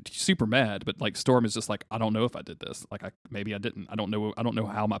super mad, but like Storm is just like, I don't know if I did this. Like maybe I didn't. I don't know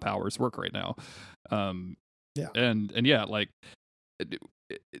how my powers work right now. Yeah, and yeah, like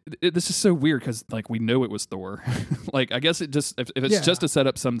this is so weird because like we know it was Thor. Like I guess it just if it's just to set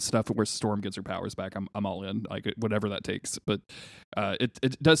up some stuff where Storm gets her powers back, I'm all in, like whatever that takes. But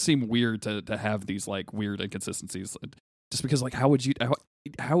it does seem weird to have these like weird inconsistencies, just because like how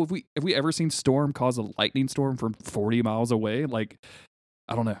have we ever seen Storm cause a lightning storm from 40 miles away? Like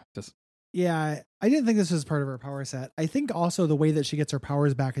I don't know. Yeah, I didn't think this was part of her power set. I think also the way that she gets her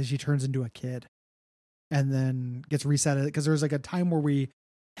powers back is she turns into a kid and then gets reset, because there's like a time where we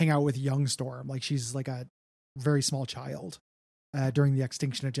hang out with young Storm, like she's like a very small child during the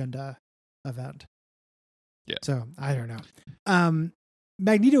Extinction Agenda event. Yeah. So I don't know.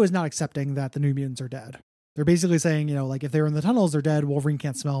 Magneto is not accepting that the New Mutants are dead. They're basically saying, like if they were in the tunnels, they're dead. Wolverine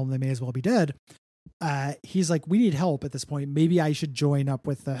can't smell them. They may as well be dead. He's like, we need help at this point. Maybe I should join up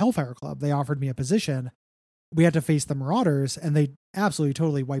with the Hellfire Club. They offered me a position. We had to face the Marauders and they absolutely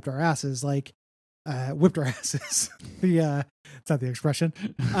totally wiped our asses. Like, whipped our asses. It's not the expression.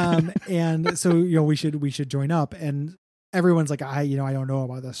 And so, we should join up. And everyone's like, I don't know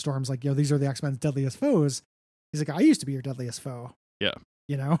about this. Storm's like, these are the X-Men's deadliest foes. He's like, I used to be your deadliest foe. Yeah.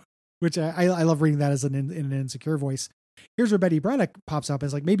 Which I love reading that as in an insecure voice. Here's where Betty Braddock pops up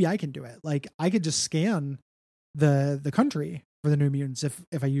as like, maybe I can do it. Like I could just scan the country for the New Mutants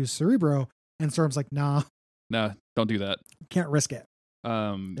if I use Cerebro. And Storm's like, nah, don't do that. Can't risk it.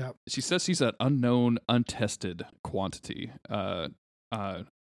 Yep. She says she's an unknown, untested quantity.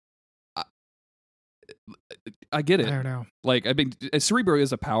 I get it. I don't know. Like, I mean, Cerebro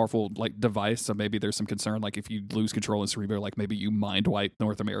is a powerful device, so maybe there's some concern. Like, if you lose control in Cerebro, like maybe you mind wipe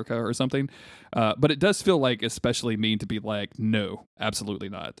North America or something. But it does feel like especially mean to be like, no, absolutely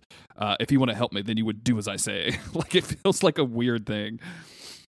not. If you want to help me, then you would do as I say. Like, it feels like a weird thing.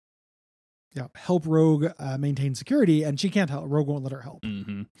 Yeah, help Rogue maintain security, and she can't help. Rogue won't let her help.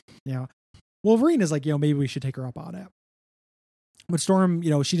 Mm-hmm. Wolverine is like, maybe we should take her up on it. But Storm,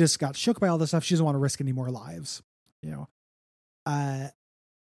 she just got shook by all this stuff. She doesn't want to risk any more lives,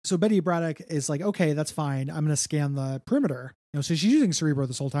 So Betty Braddock is like, okay, that's fine. I'm going to scan the perimeter. So she's using Cerebro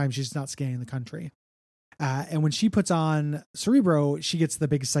this whole time. She's not scanning the country. And when she puts on Cerebro, she gets the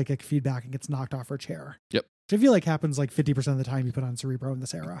big psychic feedback and gets knocked off her chair. Yep. Which I feel like happens like 50% of the time you put on Cerebro in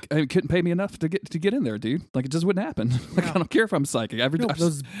this era. It couldn't pay me enough to get in there, dude. Like, it just wouldn't happen. Like, I don't care if I'm psychic.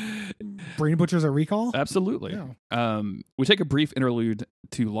 Those brain butchers at Recall? Absolutely. Yeah. We take a brief interlude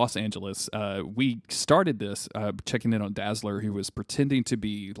to Los Angeles. We started this checking in on Dazzler, who was pretending to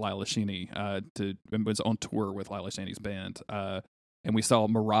be Lila Cheney, was on tour with Lila Cheney's band. And we saw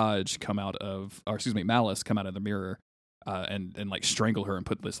Malice come out of the mirror. And like strangle her and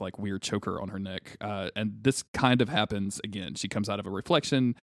put this like weird choker on her neck. And this kind of happens again. She comes out of a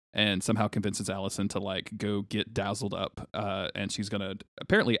reflection and somehow convinces Allison to like go get dazzled up. And she's going to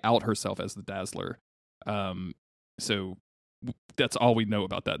apparently out herself as the Dazzler. So that's all we know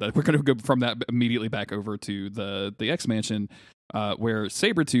about that. That we're going to go from that immediately back over to the X Mansion, where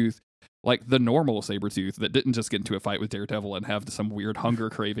Sabretooth, like the normal Sabretooth that didn't just get into a fight with Daredevil and have some weird hunger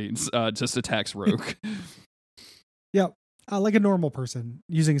cravings, just attacks Rogue. Yep. Like a normal person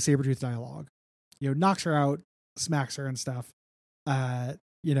using Sabretooth dialogue, knocks her out, smacks her and stuff,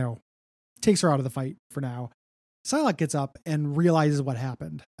 takes her out of the fight for now. Psylocke gets up and realizes what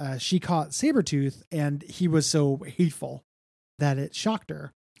happened. She caught Sabretooth and he was so hateful that it shocked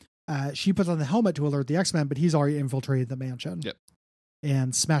her. She puts on the helmet to alert the X-Men, but he's already infiltrated the mansion. Yep.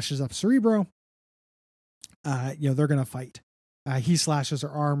 And smashes up Cerebro. They're going to fight. He slashes her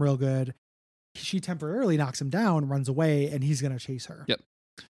arm real good. She temporarily knocks him down, runs away, and he's going to chase her. Yep.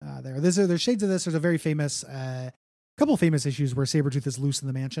 There's shades of this. There's a very famous, couple famous issues where Sabretooth is loose in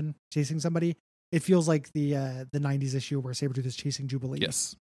the mansion chasing somebody. It feels like the 90s issue where Sabretooth is chasing Jubilee.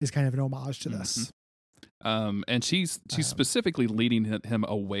 Yes. Is kind of an homage to this. And she's specifically leading him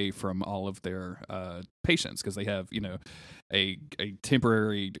away from all of their patients because they have, a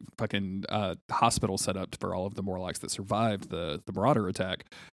temporary fucking hospital set up for all of the Morlocks that survived the Marauder attack.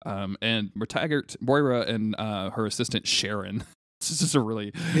 And Moira and her assistant Sharon. This is a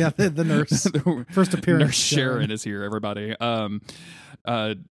really the nurse first appearance. Nurse Sharon is here. Everybody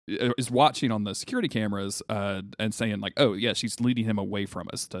is watching on the security cameras and saying like, oh yeah, she's leading him away from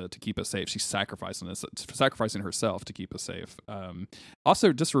us to keep us safe. She's sacrificing herself to keep us safe.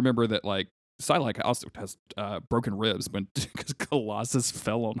 Also, just remember that like Psylocke also has broken ribs because Colossus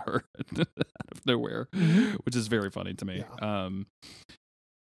fell on her out of nowhere, which is very funny to me. Yeah.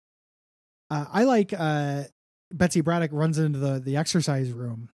 I like Betsy Braddock runs into the exercise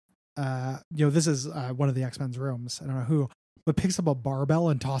room. This is one of the X-Men's rooms. I don't know who, but picks up a barbell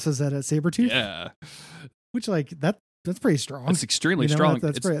and tosses it at Sabretooth. Yeah. Which that's pretty strong. It's extremely strong.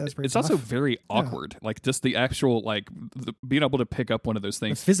 That's pretty it's also very awkward. Like just the actual being able to pick up one of those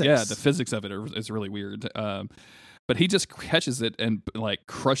things. The physics. Yeah, the physics of it is really weird. But he just catches it and like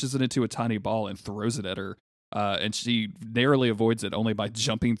crushes it into a tiny ball and throws it at her. And she narrowly avoids it only by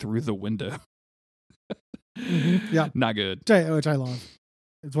jumping through the window. Yeah. Not good. Which I love.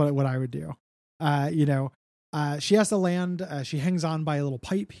 It's what I would do. She has to land. She hangs on by a little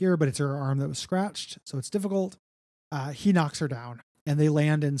pipe here, but it's her arm that was scratched, so it's difficult. He knocks her down, and they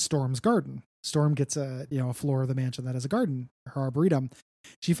land in Storm's garden. Storm gets a floor of the mansion that has a garden, her arboretum.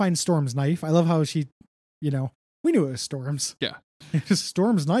 She finds Storm's knife. I love how she, we knew it was Storm's. Yeah, it's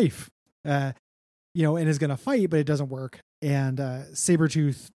Storm's knife. And is gonna fight, but it doesn't work. And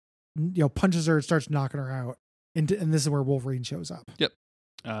Sabretooth, punches her, starts knocking her out, and this is where Wolverine shows up. Yep.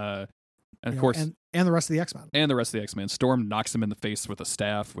 And of You know, course, and the rest of the X-Men. and the rest of the X-Men. Storm knocks him in the face with a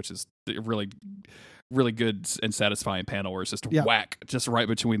staff, which is a really, really good and satisfying panel where it's just whack, just right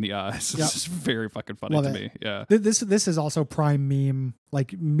between the eyes. It's just very fucking funny Love to it. me. Yeah. This is also prime meme,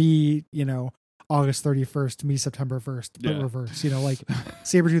 like me, you know, August 31st, me September 1st, but reverse, you know, like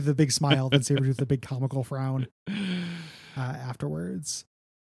Sabretooth the big smile, then Sabretooth the big comical frown afterwards.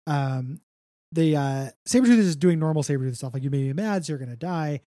 The Sabretooth is doing normal Sabretooth stuff, like you made me mad, so you're gonna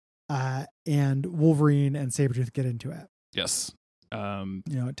die. And Wolverine and Sabretooth get into it. Yes. You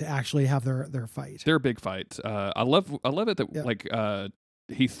know, to actually have their fight. Their big fight. I love it that like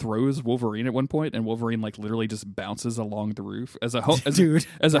he throws Wolverine at one point, and Wolverine like literally just bounces along the roof. As a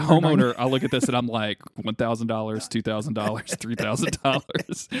homeowner, I look at this and I'm like, $1,000, $2,000,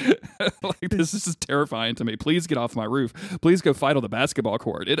 $3,000. Like this is just terrifying to me. Please get off my roof. Please go fight on the basketball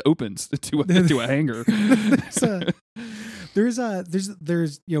court. It opens to a hanger. There's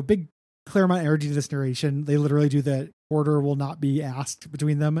you know, big Claremont energy to this narration. They literally do that. Order will not be asked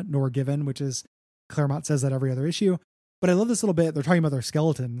between them nor given, which is Claremont says that every other issue. But I love this little bit. They're talking about their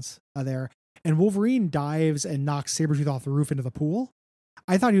skeletons there, and Wolverine dives and knocks Sabretooth off the roof into the pool.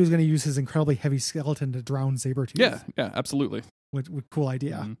 I thought he was going to use his incredibly heavy skeleton to drown Sabretooth. Yeah, absolutely. With cool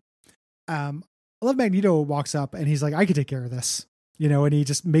idea. Mm-hmm. I love Magneto walks up and he's like, I could take care of this, you know, and he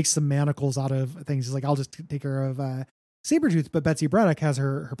just makes some manacles out of things. He's like, I'll just take care of Sabretooth. But Betsy Braddock has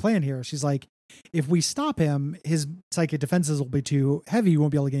her plan here. She's like, if we stop him, his psychic defenses will be too heavy. You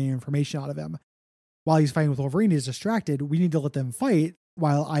won't be able to get any information out of him. While he's fighting with Wolverine, he's distracted. We need to let them fight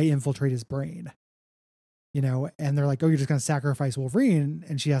while I infiltrate his brain. You know, and they're like, oh, you're just going to sacrifice Wolverine.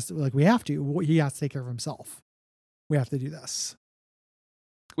 And she has to, like, we have to. He has to take care of himself. We have to do this.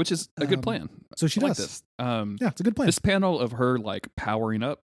 Which is a good plan. So she does. Like this. Yeah, it's a good plan. This panel of her like powering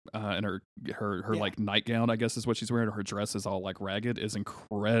up and her like nightgown, I guess is what she's wearing. Her dress is all like ragged, is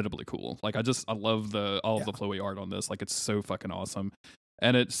incredibly cool. Like I love all of the flowy art on this. Like it's so fucking awesome.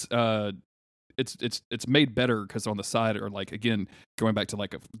 And it's made better because on the side, or like again going back to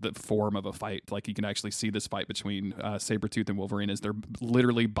like the form of a fight, like you can actually see this fight between Sabretooth and Wolverine as they're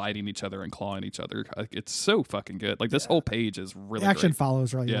literally biting each other and clawing each other. It's so fucking good. Like this whole page is really action great.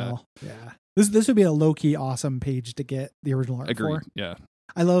 follows really well. Yeah, this would be a low key awesome page to get the original art Agreed. for. Yeah,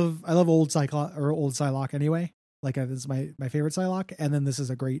 I love old Psylocke anyway. Like this is my favorite Psylocke, and then this is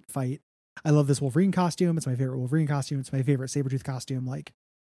a great fight. I love this Wolverine costume. It's my favorite Wolverine costume. It's my favorite Sabretooth costume. Like,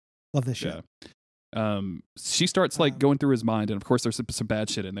 love this shit. She starts like going through his mind, and of course there's some bad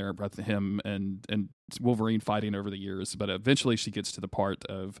shit in there about him and Wolverine fighting over the years, but eventually she gets to the part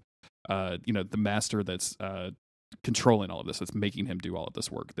of you know, the master that's controlling all of this, that's making him do all of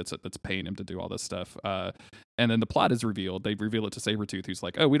this work, that's paying him to do all this stuff, and then the plot is revealed. They reveal it to Sabretooth, who's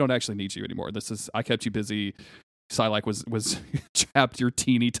like, oh, we don't actually need you anymore. I kept you busy. Psylocke was trapped your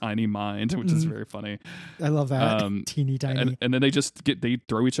teeny tiny mind, which is very funny. I love that. Teeny tiny. And then they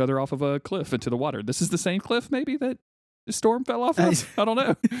throw each other off of a cliff into the water. This is the same cliff maybe that the Storm fell off of? I don't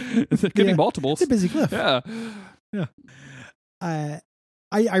know. There could be multiples. It's a busy cliff. Yeah.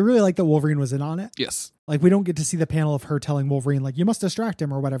 I really like that Wolverine was in on it. Yes. Like we don't get to see the panel of her telling Wolverine, like, you must distract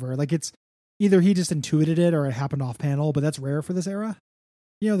him or whatever. Like it's either he just intuited it or it happened off panel, but that's rare for this era.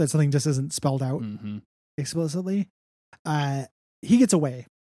 You know, that something just isn't spelled out explicitly. He gets away.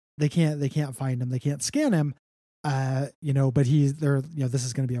 They can't find him. They can't scan him. You know, but they're, you know, this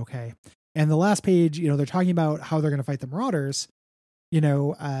is going to be okay. And the last page, you know, they're talking about how they're going to fight the Marauders. You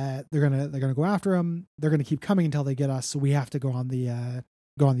know, they're going to go after them. They're going to keep coming until they get us. So we have to go on the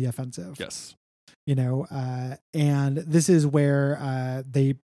offensive. Yes. You know, and this is where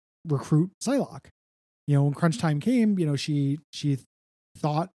they recruit Psylocke. You know, when crunch time came, you know, she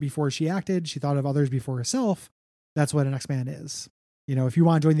thought before she acted. She thought of others before herself. That's what an X-Man is. You know, if you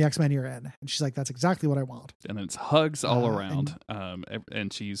want to join the X-Men, you're in. And she's like, that's exactly what I want. And then it's hugs all around.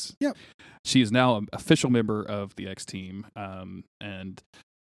 And she is now an official member of the X team. And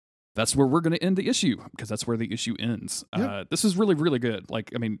that's where we're going to end the issue, because that's where the issue ends. This is really, really good.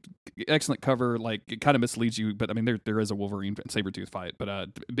 Like, I mean, excellent cover. Like, it kind of misleads you, but I mean, there is a Wolverine and Sabretooth fight, but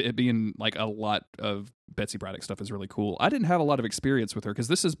it being like a lot of Betsy Braddock stuff is really cool. I didn't have a lot of experience with her because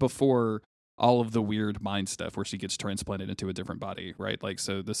this is before all of the weird mind stuff where she gets transplanted into a different body, right? Like,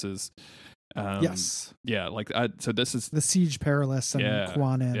 so this is yes, yeah, like so this is the Siege Perilous and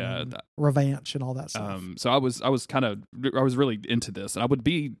Quanon and Revanche and all that stuff. So I was really into this, and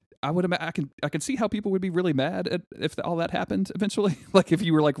I can see how people would be really mad if all that happened eventually. Like if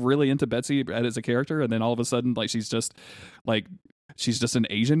you were like really into Betsy as a character, and then all of a sudden like she's just an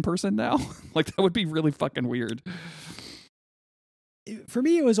Asian person now. Like that would be really fucking weird. For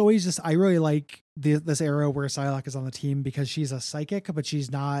me, it was always just, I really like this era where Psylocke is on the team because she's a psychic, but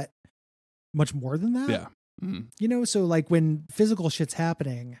she's not much more than that. Yeah. Mhm. You know, so like when physical shit's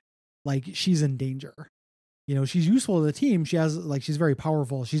happening, like she's in danger. You know, she's useful to the team. She's very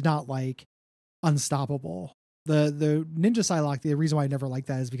powerful. She's not like unstoppable. The Ninja Psylocke, the reason why I never liked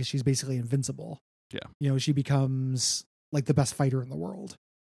that is because she's basically invincible. Yeah. You know, she becomes like the best fighter in the world.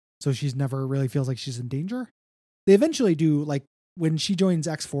 So she's never really feels like she's in danger. They eventually do, like when she joins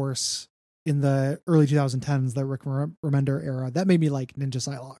X-Force in the early 2010s, the Rick Remender era, that made me like Ninja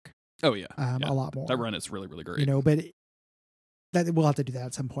Psylocke Oh yeah. a lot more. That run is really, really great. You know, but that we'll have to do that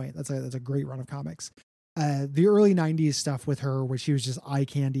at some point. That's a great run of comics. The early 90s stuff with her where she was just eye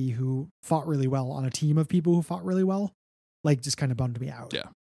candy who fought really well on a team of people who fought really well, like just kind of bummed me out. Yeah.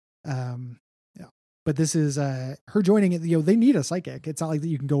 Yeah. But this is her joining it. You know, they need a psychic. It's not like that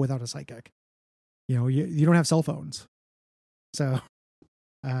you can go without a psychic. You know, you don't have cell phones. So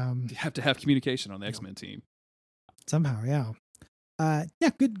You have to have communication on the X-Men team. somehow, yeah.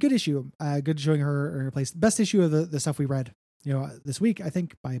 Good issue. Good showing her in her place. Best issue of the stuff we read, you know, this week, I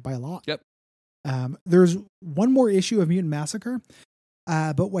think by a lot. Yep. There's one more issue of Mutant Massacre.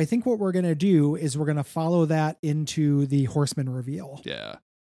 But I think what we're going to do is we're going to follow that into the Horseman reveal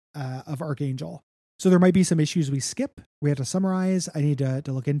of Archangel. So there might be some issues we skip. We have to summarize. I need to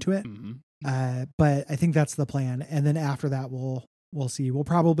look into it. Mm-hmm. But I think that's the plan. And then after that, we'll see. We'll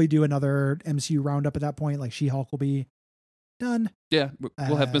probably do another MCU roundup at that point. Like She-Hulk will be done. Yeah,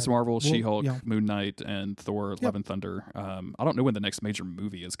 we'll have Ms. Marvel, She-Hulk, yeah. Moon Knight, and Thor: Love and Thunder. I don't know when the next major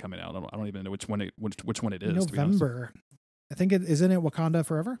movie is coming out. I don't even know which one it is. November. I think isn't it Wakanda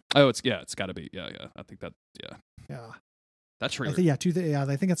Forever? Oh, it's got to be. Yeah. I think that. Yeah. That trailer.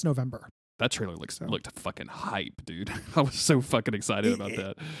 I think it's November. That trailer looked fucking hype, dude. I was so fucking excited about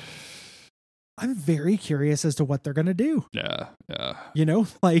that. I'm very curious as to what they're gonna do. Yeah. You know,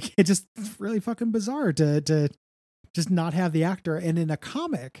 like it's just really fucking bizarre to just not have the actor. And in a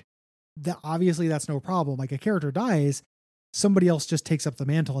comic, that obviously that's no problem. Like a character dies, somebody else just takes up the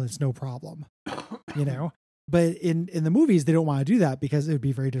mantle and it's no problem. You know? But in the movies, they don't want to do that because it would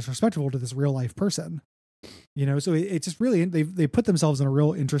be very disrespectful to this real life person. You know, so it just really they put themselves in a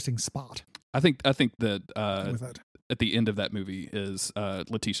real interesting spot. I think that with it. At the end of that movie is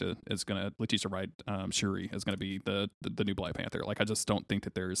Letitia Wright, Shuri is gonna be the new Black Panther. Like I just don't think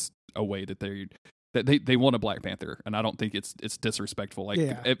that there's a way that they want a Black Panther, and I don't think it's disrespectful. Like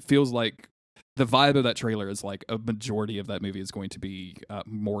it feels like the vibe of that trailer is like a majority of that movie is going to be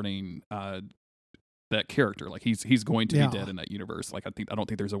mourning that character. Like he's going to be dead in that universe. Like I don't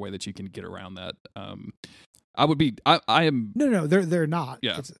think there's a way that you can get around that. I am no they're not.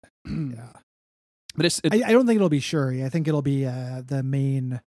 Yeah. Yeah. But I don't think it'll be Shuri. I think it'll be the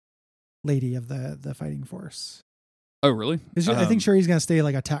main lady of the fighting force. Oh, really? I think Shuri's going to stay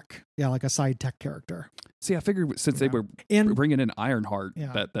like a tech, like a side tech character. See, I figured since they were bringing in Ironheart,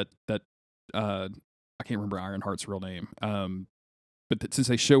 that I can't remember Ironheart's real name. But since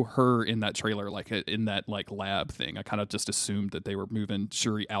they show her in that trailer, like in that like lab thing, I kind of just assumed that they were moving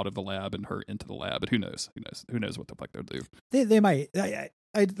Shuri out of the lab and her into the lab. But who knows? Who knows what the fuck they'll do? They might.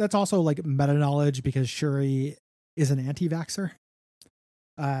 That's also like meta knowledge because Shuri is an anti-vaxxer.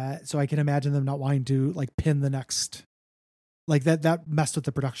 So I can imagine them not wanting to like pin the next, like that messed with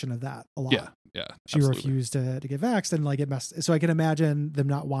the production of that a lot. Yeah. She absolutely. refused to get vaxxed and like it messed. So I can imagine them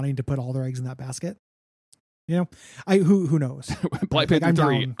not wanting to put all their eggs in that basket. You know, who knows? Black Panther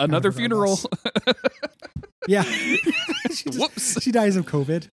 3, another funeral. Yeah. Whoops. She dies of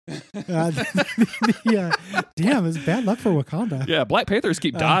COVID. Damn, it's bad luck for Wakanda. Yeah, Black Panthers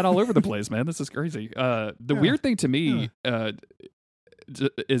keep dying all over the place, man. This is crazy. The weird thing to me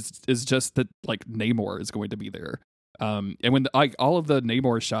is just that like Namor is going to be there. And when all of the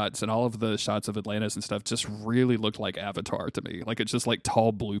Namor shots and all of the shots of Atlantis and stuff just really looked like Avatar to me. Like it's just like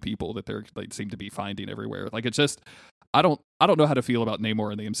tall blue people that they're like seem to be finding everywhere. Like it's just I don't know how to feel about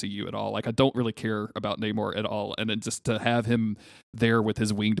Namor in the MCU at all. Like I don't really care about Namor at all. And then just to have him there with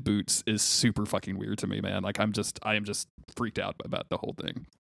his winged boots is super fucking weird to me, man. Like I am just freaked out about the whole thing.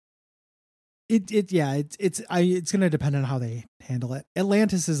 It's going to depend on how they handle it.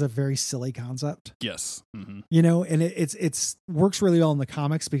 Atlantis is a very silly concept. Yes. Mm-hmm. You know, and it's works really well in the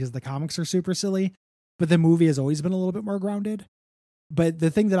comics because the comics are super silly, but the movie has always been a little bit more grounded. But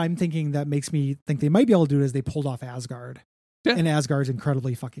the thing that I'm thinking that makes me think they might be able to do it is they pulled off Asgard. Yeah. And Asgard's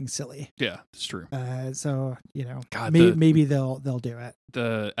incredibly fucking silly. Yeah, it's true. So, you know, God, maybe they'll do it.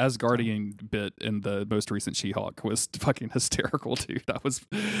 The Asgardian bit in the most recent She-Hulk was fucking hysterical, dude. That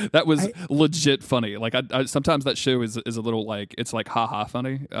was legit funny. Like I sometimes that show is a little like it's like haha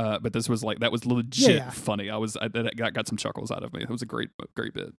funny. But this was like that was legit funny. That got some chuckles out of me. It was a great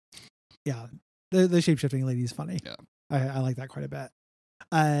bit. Yeah. The shape-shifting lady is funny. Yeah. I like that quite a bit.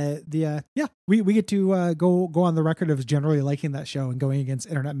 We get to go on the record of generally liking that show and going against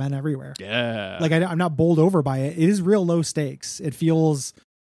internet men everywhere. Yeah. Like I'm not bowled over by it. It is real low stakes. It feels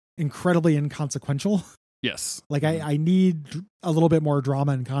incredibly inconsequential. Yes. Like I need a little bit more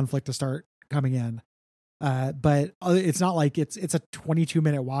drama and conflict to start coming in. But it's not like it's a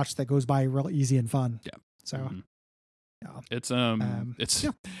 22-minute watch that goes by real easy and fun. Yeah. So yeah.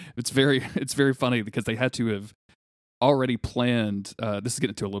 It's very funny because they had to have already planned. This is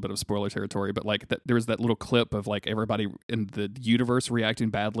getting to a little bit of spoiler territory, but like there was that little clip of like everybody in the universe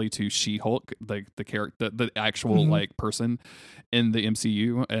reacting badly to She-Hulk, like the character, the actual like person in the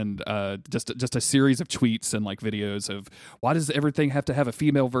MCU, and just a series of tweets and like videos of why does everything have to have a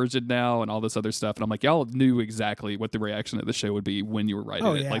female version now and all this other stuff. And I'm like, y'all knew exactly what the reaction of the show would be when you were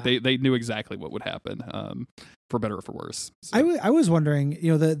writing it. Yeah. Like they knew exactly what would happen. For better or for worse. So. I was wondering,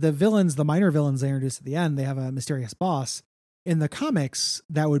 the villains, the minor villains they introduced at the end, they have a mysterious boss. In the comics,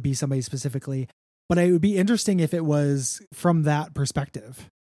 that would be somebody specifically, but it would be interesting if it was from that perspective.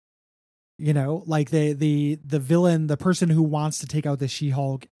 Like the villain, the person who wants to take out the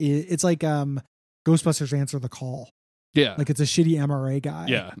She-Hulk, it's like Ghostbusters Answer the Call. Yeah. Like it's a shitty MRA guy.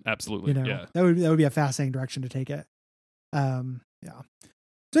 Yeah, absolutely. Yeah. That would be a fascinating direction to take it. Yeah.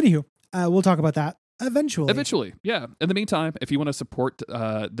 So anywho, we'll talk about that. Eventually, yeah. In the meantime, if you want to support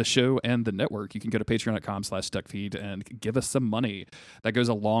the show and the network, you can go to patreon.com/duckfeed and give us some money. That goes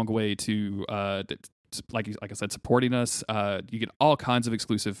a long way to, like I said, supporting us. You get all kinds of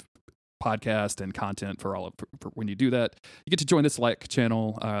exclusive podcast and content for when you do that. You get to join the Slack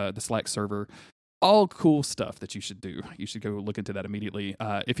channel, the Slack server. All cool stuff that you should do. You should go look into that immediately.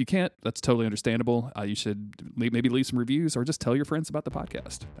 If you can't, that's totally understandable. You should maybe leave some reviews or just tell your friends about the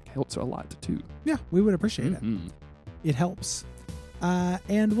podcast. That helps a lot too. Yeah, we would appreciate it. It helps.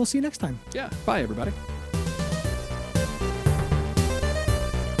 And we'll see you next time. Yeah. Bye, everybody.